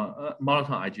monotone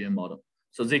IGN model.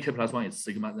 So zk plus 1 is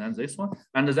sigma, then this one.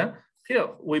 And then here,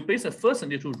 we basically first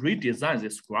need to redesign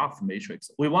this graph matrix.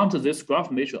 We want this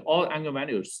graph matrix, all angle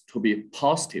values to be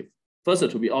positive. First,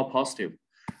 to be all positive.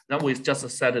 Then we just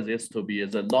set this to be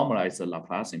the normalized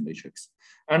Laplacian matrix.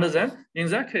 And then in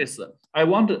that case, I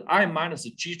want I minus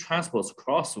G transpose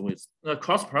cross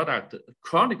product,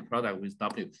 chronic product with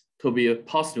W to be a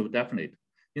positive definite.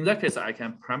 In that case, I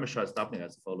can parameterize W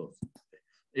as follows.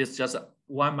 It's just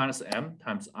 1 minus M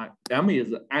times I. M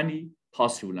is any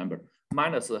positive number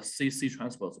minus C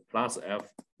transpose plus F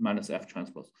minus F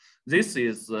transpose. This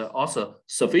is also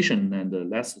sufficient and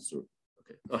necessary.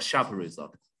 Okay, a sharp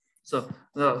result. So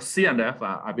C and F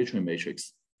are arbitrary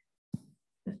matrix.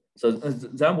 So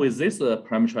then with this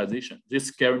parameterization,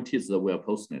 this guarantees the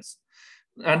well-postness.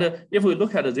 And if we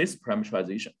look at this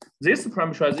parameterization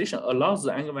allows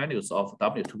the angle values of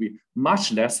W to be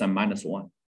much less than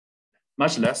 -1,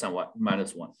 much less than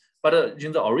 -1. But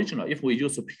in the original, if we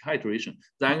use the Picard iteration,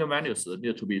 the angle values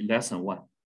need to be less than 1.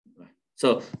 Right?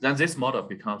 So then this model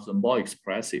becomes more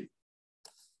expressive.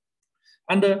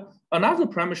 And another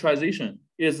parameterization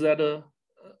is that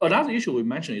another issue we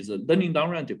mentioned is the learning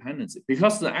downrange dependency.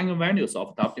 Because the angle values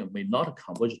of W may not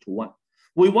converge to 1.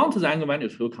 We want the angle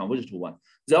values to converge to 1.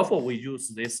 Therefore, we use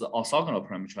this orthogonal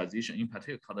parameterization, in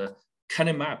particular called the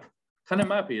Canning map. Canning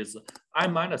map is I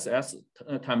minus S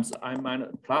times I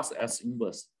minus plus S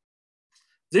inverse.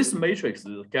 This matrix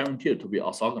is guaranteed to be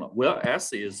orthogonal, where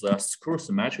S is a screw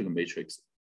symmetric matrix.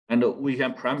 And we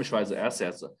can parameterize S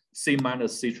as C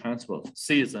minus C transpose.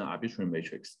 C is an arbitrary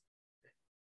matrix.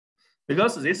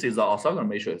 Because this is an orthogonal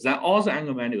matrix, then all the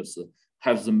angle values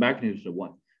have the magnitude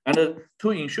 1. And to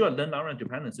ensure non-linear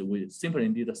dependency, we simply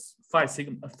need phi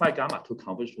gamma to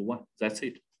converge to 1. That's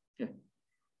it. Okay.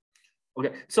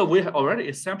 Okay, so we have already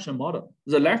established a model.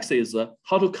 The next is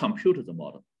how to compute the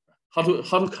model, how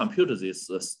to compute this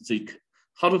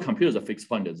how to compute the fixed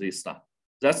point this stuff.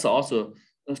 That's also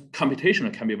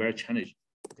computation can be very challenging.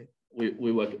 Okay,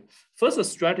 we work. First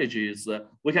strategy is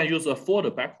we can use a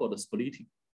forward-backward splitting.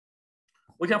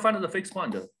 We can find the fixed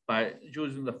point by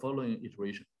using the following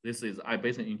iteration. This is I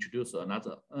basically introduce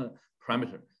another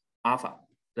parameter alpha.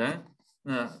 Then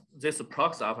this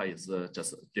prox alpha is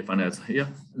just defined as here.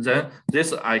 Then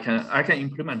this I can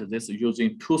implement this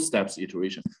using two steps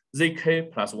iteration.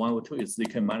 Zk plus 1 over 2 is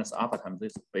zk minus alpha times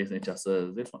this, basically just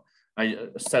this one. I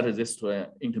set this to an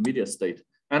intermediate state.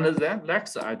 And then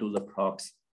next I do the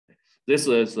prox. This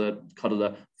is called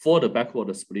the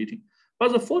forward-backward splitting.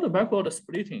 But the forward-backward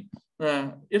splitting,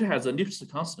 it has a Lipschitz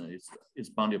constant. It's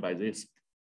bounded by this.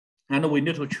 And we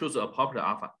need to choose a appropriate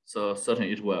alpha, so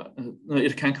certainly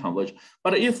it can converge.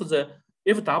 But if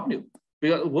W,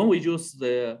 because when we use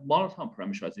the monotone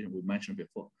parameterization we mentioned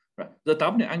before, right, the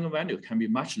W eigenvalue can be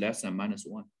much less than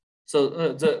 -1.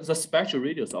 So the spectral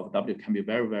radius of W can be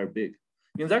very, very big.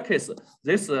 In that case,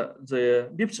 the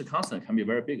Lipschitz constant can be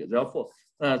very big. Therefore,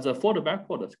 the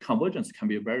forward-backward convergence can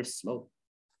be very slow.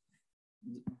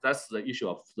 That's the issue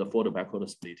of the forward-backward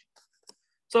splitting.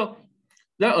 So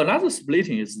then another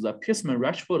splitting is the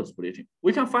Pitman-Rashford splitting.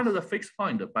 We can find the fixed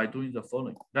point by doing the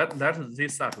following. That is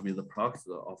this side to be the prox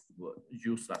of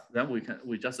U side. Then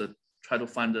we just try to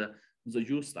find the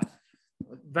U side,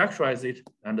 vectorize it,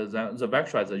 and then the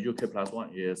vectorize UK plus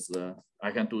 1 is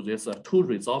I can do this two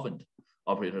resolvent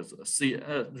operators,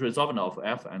 resolvent of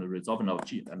F and resolvent of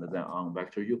G, and then on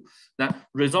vector U. Then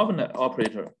resolvent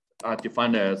operator are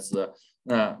defined as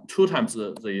 2 times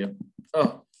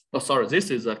this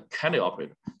is a Canny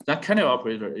operator. That Canny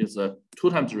operator is 2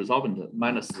 times resolvent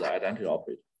minus the identity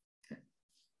operator. Okay.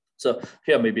 So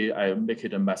here maybe I make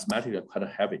it mathematically quite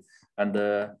heavy, and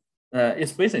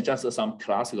it's basically just some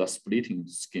classical splitting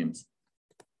schemes.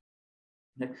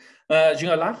 Okay. In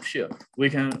a lab here, we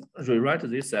can rewrite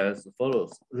this as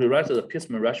follows. Rewrite the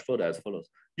Pitman-Rashford as follows.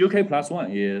 UK plus 1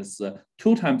 is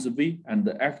 2 times V and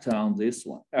act on this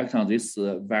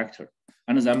vector,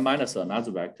 and then minus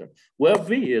another vector. Where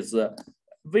V is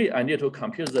V, I need to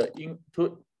compute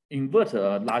to invert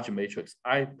a large matrix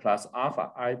I plus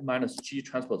alpha I minus G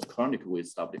transpose canonical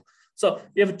with W. So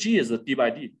if G is D by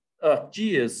D,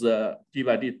 G is D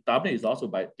by D, W is also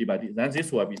by D by D, then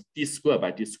this will be D squared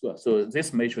by D squared. So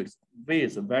this matrix V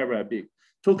is very, very big.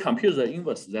 To compute the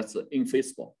inverse, that's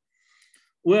infeasible.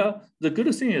 Well, the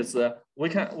good thing is we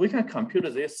can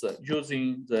compute this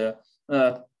using the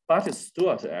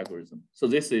Bartis-Stewart algorithm. So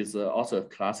this is also a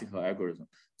classical algorithm.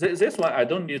 This one I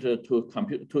don't need to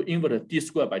compute to invert a D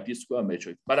squared by D squared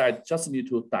matrix, but I just need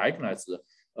to diagonalize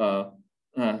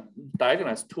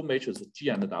two matrices G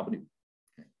and W.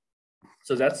 Okay.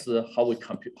 So that's how we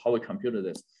compute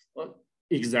this. Well,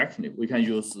 exactly, we can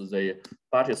use the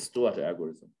Bartis-Stewart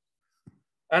algorithm.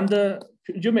 And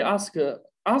you may ask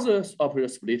other operator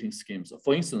splitting schemes,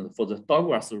 for instance, for the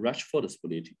Douglas-Rashford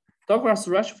splitting.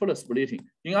 Douglas-Rashford splitting,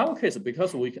 in our case,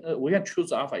 because we can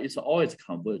choose alpha, it's always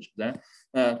converged. Then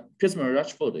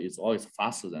Pitman-Rashford is always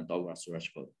faster than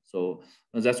Douglas-Rashford. So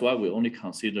that's why we only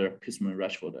consider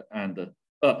Pitman-Rashford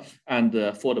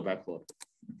and forward-backward.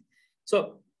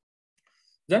 So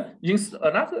then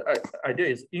another idea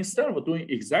is instead of doing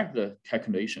exact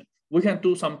calculation, we can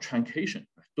do some truncation,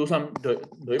 do some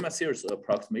Riemann series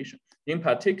approximation. In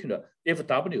particular, if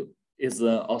W is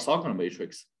an orthogonal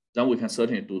matrix, then we can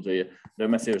certainly do the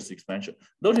Riemann series expansion.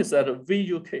 Notice that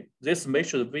VUK, this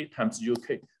matrix V times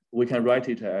UK, we can write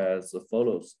it as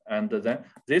follows. And then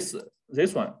this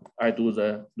one, I do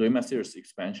the Riemann series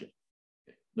expansion.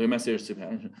 Riemann series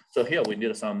expansion. So here we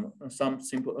need some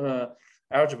simple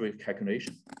algebraic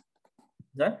calculation.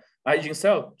 Then I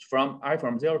insert from I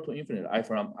from 0 to infinite, I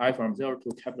from 0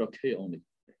 to capital K only.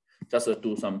 Just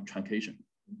do some truncation.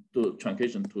 Do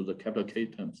truncation to the capital K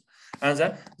terms. And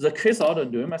then the case order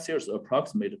Riemann series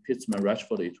approximate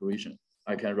Pitman-Rashford iteration.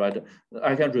 I can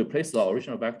replace the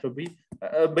original vector V,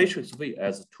 matrix V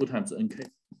as 2 times NK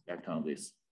vector on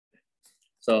this.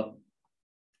 So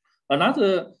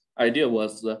another idea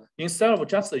was instead of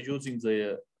just using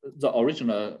the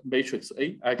original matrix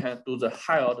A, I can do the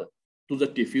high order, do the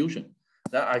diffusion.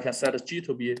 Then I can set G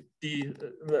to be D,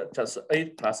 just A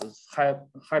plus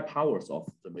high powers of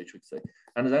the matrix A.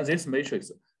 And then this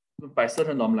matrix, by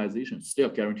certain normalization, still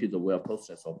guarantees the well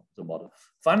process of the model.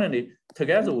 Finally,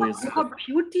 together with— You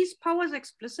compute these powers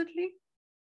explicitly?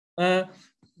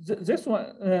 This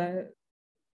one,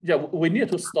 yeah, we need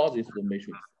to store this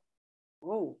matrix.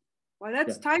 Oh, well,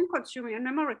 that's time consuming and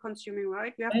memory consuming,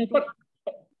 right? We have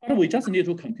but we just need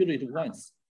to compute it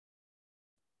once.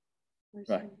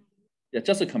 right? Yeah,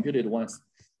 just compute it once.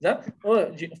 Then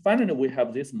finally we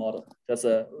have this model. Just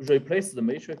replace the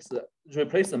matrix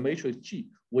G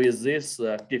with this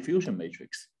diffusion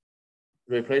matrix.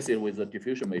 Replace it with the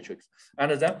diffusion matrix,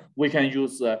 and then we can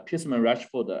use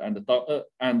Pisman-Rashford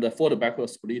and forward backward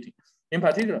splitting. In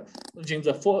particular, in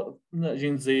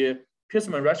the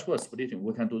Pisman-Rashford splitting,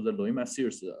 we can do the Neumann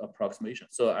series approximation.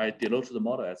 So I denote the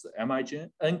model as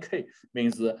MIG NK,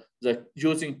 means the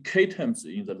using K terms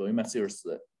in the Neumann series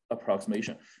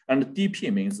approximation, and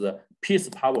DP means the piece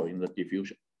power in the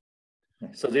diffusion.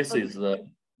 So this is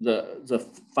the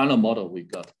final model we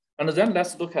got. And then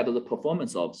let's look at the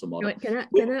performance of the model. Can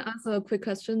I ask a quick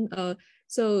question?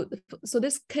 So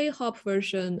this K-hop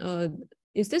version,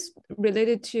 is this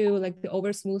related to like the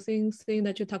over-smoothing thing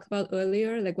that you talked about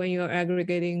earlier? Like when you're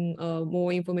aggregating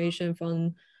more information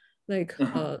from like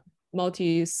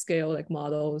multi-scale like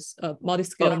models,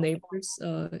 multi-scale neighbors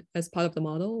as part of the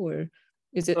model, or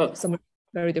is it something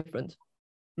very different?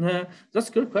 That's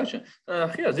a good question.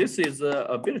 Here, this is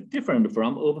a bit different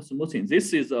from over-smoothing.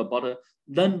 This is about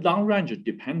long-range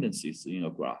dependencies in a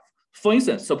graph. For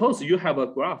instance, suppose you have a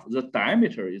graph, the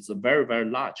diameter is very, very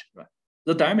large, right?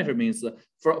 The diameter means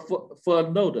for a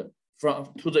node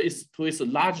to its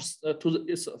largest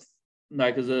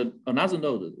another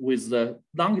node with the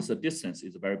longest distance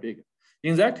is very big.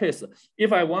 In that case,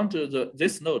 if I want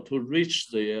this node to reach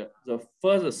the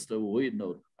furthest away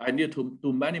node, I need to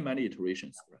do many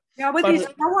iterations. Right? Yeah, with these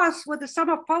powers, with the sum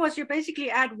of powers, you basically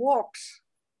add walks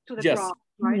to the graph,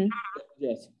 right?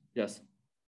 Yes.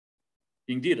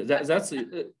 Indeed, that's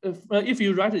if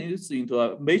you write this into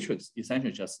a matrix,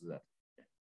 essentially just that.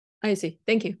 I see.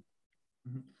 Thank you.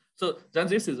 So then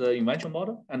this is the invention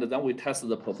model, and then we test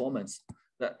the performance.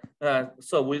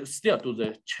 So we still do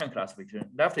the chain classification.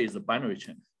 Left is the binary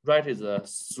chain, right is the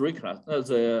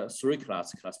three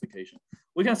class classification.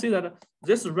 We can see that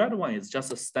this red one is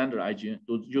just a standard IGN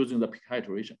using the pk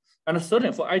iteration. And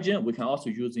certainly for IGN, we can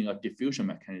also using a diffusion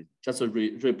mechanism, just to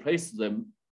replace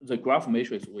the graph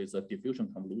matrix with a diffusion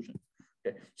convolution.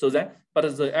 Okay, so then,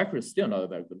 but the accuracy is still not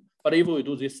very good. But if we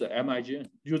do this MIGN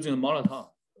using the monotone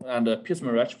and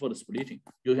Pisman-Rashford splitting,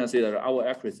 you can see that our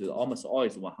accuracy is almost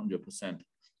always 100%.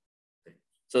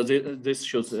 So this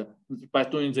shows by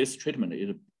doing this treatment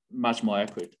is much more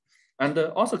accurate, and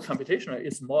also computational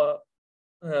is more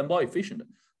efficient.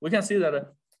 We can see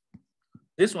that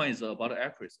this one is about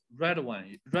accuracy. Red one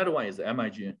is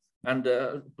MIGN, and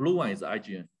blue one is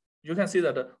IGN. You can see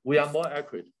that we are more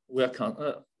accurate. We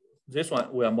are this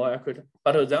one we are more accurate,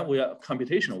 but then we are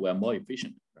computational. We are more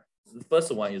efficient. The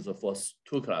first one is for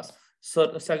 2 class.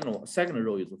 Second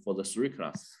row is for the 3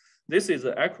 class. This is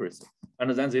the accuracy,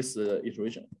 and then this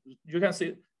iteration. You can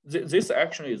see this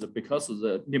actually is because of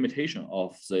the limitation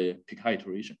of the pk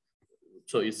iteration,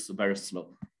 so it's very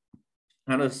slow.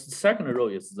 And the second row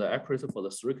is the accuracy for the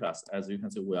 3 class. As you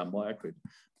can see, we are more accurate.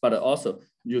 But also,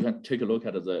 you can take a look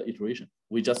at the iteration.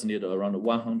 We just need around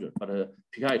 100, but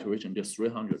pk iteration is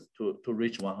 300 to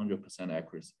reach 100%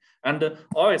 accuracy. And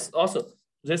always also,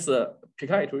 this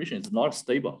pk iteration is not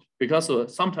stable because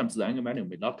sometimes the angle value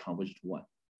may not converge to 1.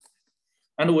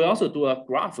 And we also do a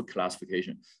graph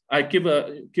classification. I give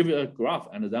a graph,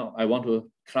 and then I want to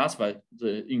classify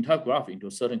the entire graph into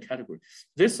a certain category.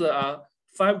 This 5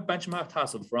 benchmark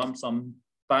tasks from some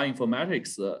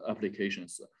bioinformatics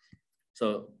applications.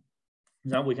 So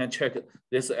then we can check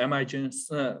this MIGN.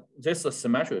 This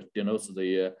symmetry denotes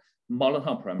the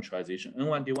monotone parameterization.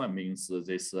 N1D1 means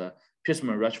this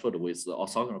Pisman-Rashford with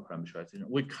orthogonal parameterization.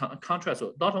 We contrast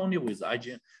not only with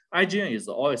IGN. IGN is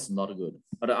always not good,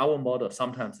 but our model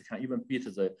sometimes can even beat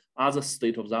the other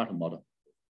state-of-the-art model.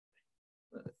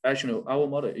 Actually, our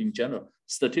model in general,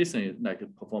 statistically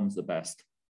performs the best.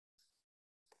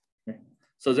 Okay.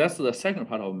 So that's the second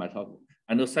part of my talk.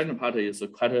 And the second part is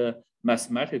quite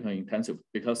mathematically intensive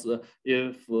because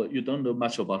if you don't know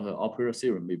much about the operator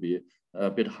theorem, maybe a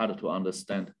bit harder to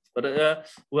understand. But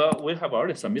well, we have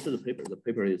already submitted the paper. The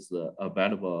paper is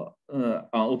available on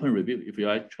open review. If you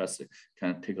are interested,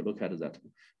 can take a look at that.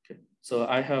 Okay. So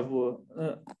I have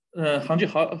Hanji,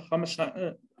 how much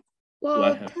time? Well, do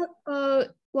I have?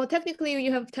 Well, technically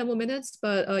you have 10 more minutes,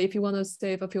 but if you want to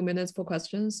save a few minutes for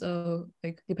questions,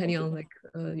 like depending on like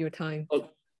your time.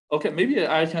 Okay, maybe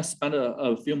I can spend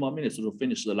a few more minutes to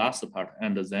finish the last part,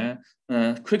 and then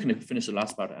quickly finish the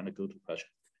last part and go to question.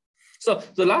 So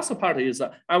the last part is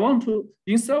I want to,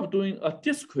 instead of doing a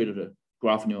discrete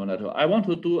graph neural network, I want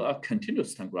to do a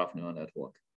continuous time graph neural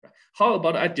network. How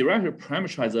about I directly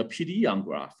parameterize a PDE on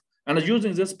graph and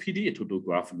using this PDE to do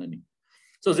graph learning?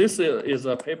 So this is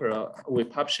a paper we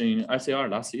published in ICR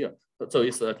last year. So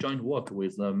it's a joint work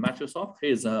with Matthew Sopp. He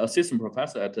is an assistant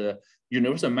professor at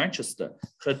University of Manchester,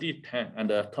 Hadi Tan,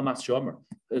 and Thomas Schirmer.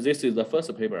 This is the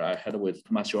first paper I had with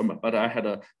Thomas Schirmer, but I had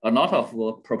a lot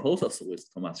of proposals with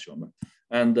Thomas Schirmer,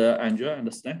 and Andrea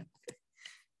understand.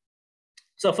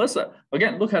 So first,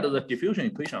 again, look at the diffusion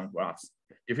equation graphs.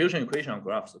 Diffusion equation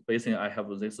graphs, basically I have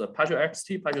this partial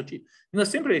xt, partial t. In the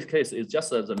simplest case, it's just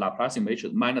the Laplacian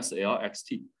matrix minus L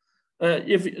xt.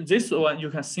 If this one, you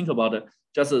can think about it,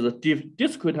 just the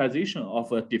discretization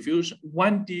of a diffusion,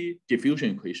 1D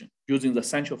diffusion equation using the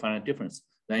central finite difference,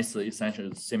 then it's essentially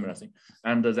the similar thing.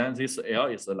 And then this L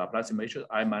is the Laplacian matrix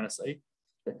I minus A.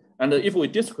 Okay. And if we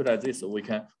discretize this, we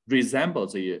can resemble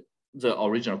the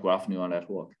original graph neural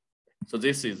network. So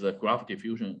this is the graph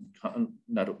diffusion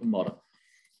network model.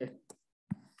 Okay.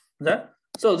 Then,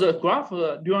 so the graph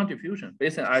neural diffusion,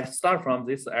 basically I start from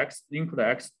this X, input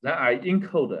X, then I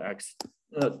encode X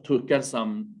to get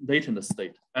some latent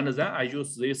state. And then I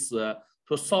use this to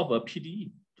solve a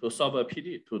PDE,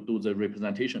 to do the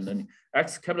representation learning.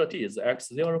 X capital T is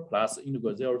X0 plus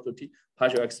integral 0 to T,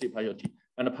 partial XT, partial T.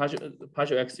 And partial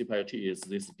XT, partial T is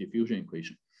this diffusion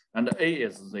equation. And A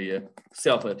is the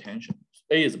self-attention.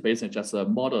 A is basically just a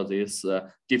model this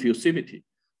diffusivity,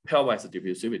 pairwise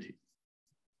diffusivity.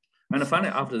 And finally,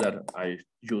 after that, I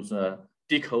use a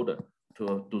decoder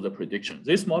to do the prediction.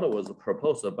 This model was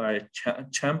proposed by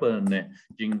Chamberlain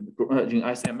in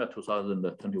ICML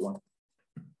 2021.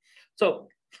 So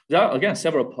there are again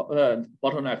several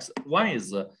bottlenecks. One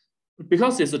is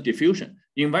because it's a diffusion,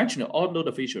 eventually all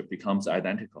node feature becomes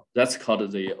identical. That's called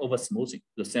the oversmoothing,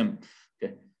 the same.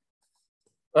 Okay.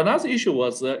 Another issue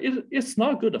was it's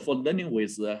not good for learning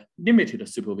with limited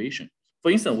supervision. For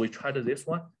instance, we tried this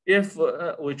one. If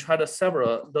we tried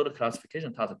several node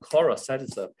classification tasks, Cora,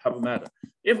 Satis, PubMed.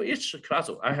 If each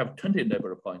class I have 20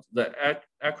 neighbor points, the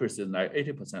accuracy is like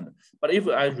 80%. But if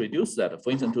I reduce that, for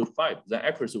instance, to 5, the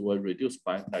accuracy will reduce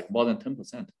by like more than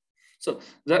 10%. So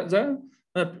that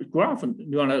graph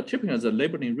neural typically the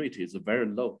labeling rate is very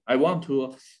low. I want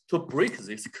to break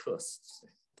this curse.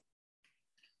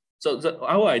 So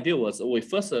our idea was we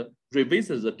first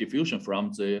revisit the diffusion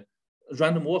from the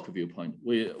random walk viewpoint.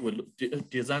 We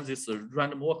design this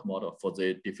random walk model for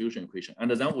the diffusion equation.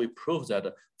 And then we prove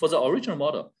that for the original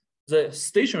model, the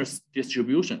stationary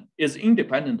distribution is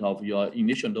independent of your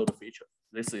initial node feature.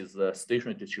 This is the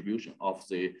stationary distribution of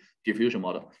the diffusion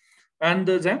model. And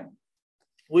then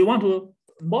we want to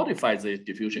modify the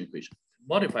diffusion equation,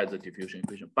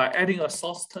 by adding a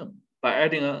source term, by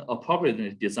adding an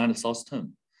appropriately designed source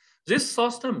term. This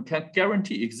source term can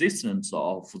guarantee existence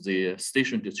of the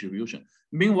stationary distribution.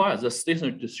 Meanwhile, the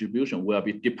stationary distribution will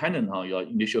be dependent on your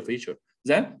initial feature.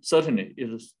 Then certainly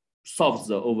it solves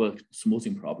the over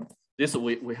smoothing problem. This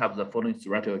we have the following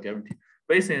theoretical guarantee.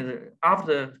 Basically,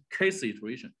 after case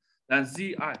iteration, then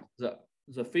Zi,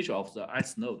 the feature of the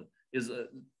ith node is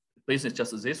basically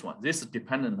just this one. This is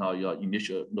dependent on your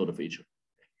initial node feature.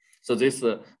 So this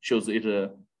shows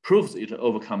it proves it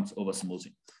overcomes over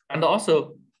smoothing. And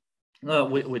also,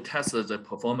 we tested the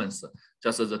performance,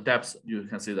 just as the depth. You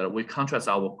can see that we contrast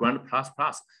our grand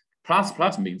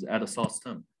plus means add a source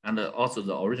term, and also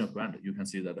the original grand. You can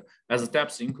see that as the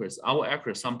depth increase, our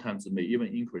accuracy sometimes may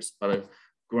even increase, but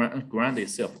grand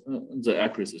itself, the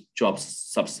accuracy drops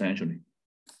substantially.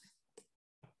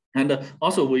 And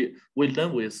also we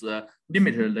learn with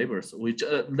limited labels. We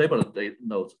label the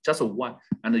nodes just one,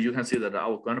 and you can see that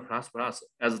our grand plus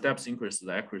as depth increases,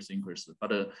 the accuracy increases,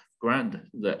 but grand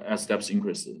as depth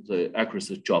increases, the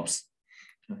accuracy drops,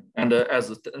 and as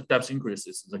the depth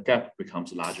increases, the gap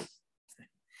becomes larger.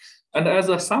 And as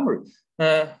a summary,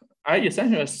 I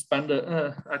essentially spend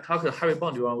I talked to heavy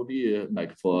bound URD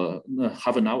like for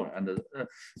half an hour, and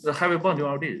the heavy bound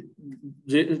URD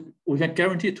we can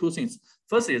guarantee two things.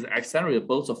 First is accelerate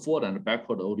both the forward and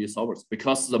backward OD solvers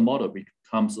because the model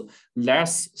becomes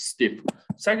less stiff.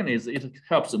 Second is it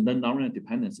helps learn nonlinear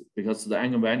dependency because the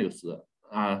eigenvalues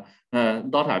are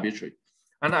not arbitrary.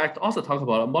 And I also talk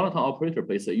about a monotone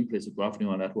operator-based implicit graph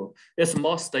neural network. It's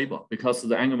more stable because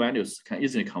the eigenvalues can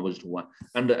easily converge to 1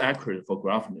 and accurate for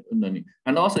graph learning.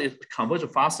 And also it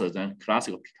converges faster than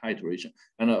classical PK iteration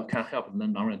and can help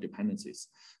learn nonlinear dependencies.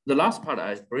 The last part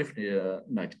I briefly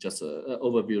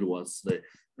overviewed was the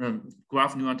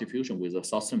graph neural diffusion with a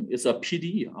source term. It's a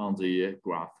PDE on the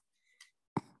graph.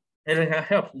 It can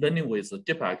help learning with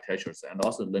deep architectures and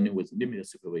also learning with limited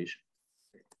supervision.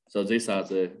 So these are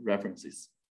the references.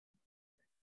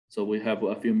 So we have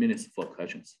a few minutes for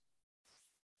questions.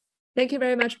 Thank you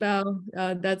very much, Bao.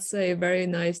 That's a very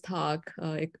nice talk.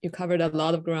 You covered a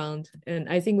lot of ground, and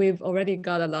I think we've already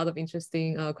got a lot of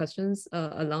interesting questions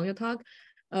along your talk.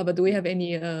 But do we have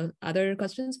any other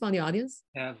questions from the audience?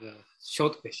 I have a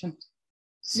short question.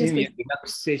 Yes,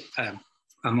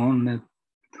 I'm on,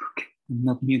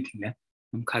 not muting.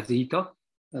 I'm Kazuhito.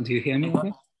 Do you hear me?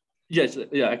 Okay? Yes,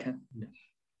 yeah, I can. Yeah.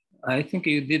 I think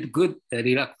you did good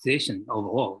relaxation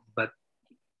overall, but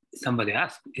somebody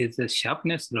asked, is the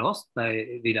sharpness lost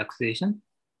by relaxation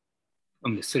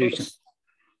from the solution?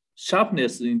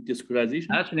 Sharpness in discretization?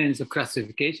 Sharpness in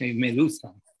classification, you may lose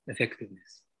some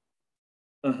effectiveness.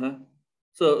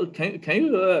 So can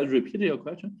you repeat your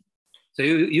question? So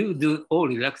you do all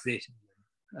relaxation.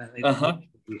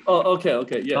 Oh,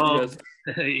 okay, yeah, yes.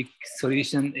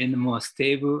 Solution in a more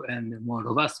stable and more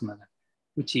robust manner,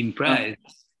 which implies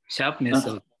sharpness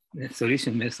of the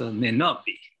solution method may not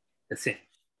be the same.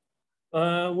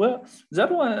 Well,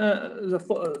 that one,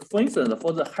 for instance,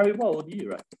 for the heavy ball ODE,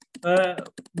 right?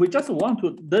 We just want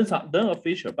to learn a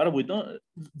feature, but we don't.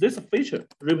 This feature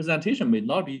representation may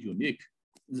not be unique.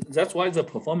 That's why the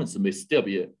performance may still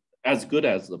be as good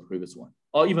as the previous one,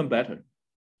 or even better.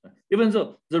 Even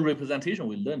though the representation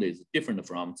we learned is different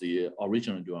from the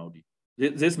original ODE.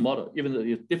 This model, even though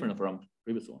it's different from the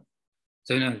previous one.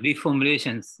 So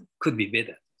reformulations could be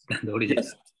better than the original.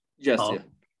 Yes. Oh. Yeah.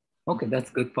 Okay,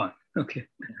 that's a good point. Okay,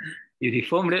 you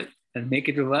reformulate and make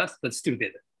it reverse, but still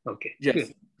better. Okay, yes.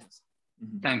 Good.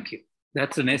 Thank you.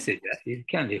 That's the message. You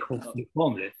can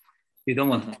reformulate. You don't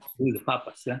want to do the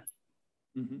purpose.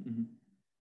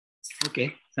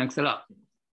 Okay, thanks a lot.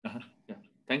 Yeah.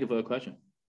 Thank you for your question.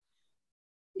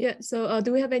 Yeah, so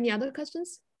do we have any other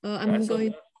questions? I'm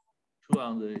going to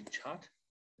on the chat.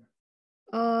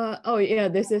 Oh yeah,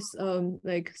 this is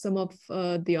like some of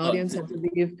the audience had to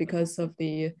leave because of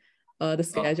the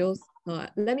schedules.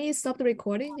 Let me stop the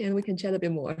recording and we can chat a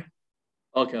bit more.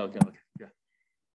 Okay.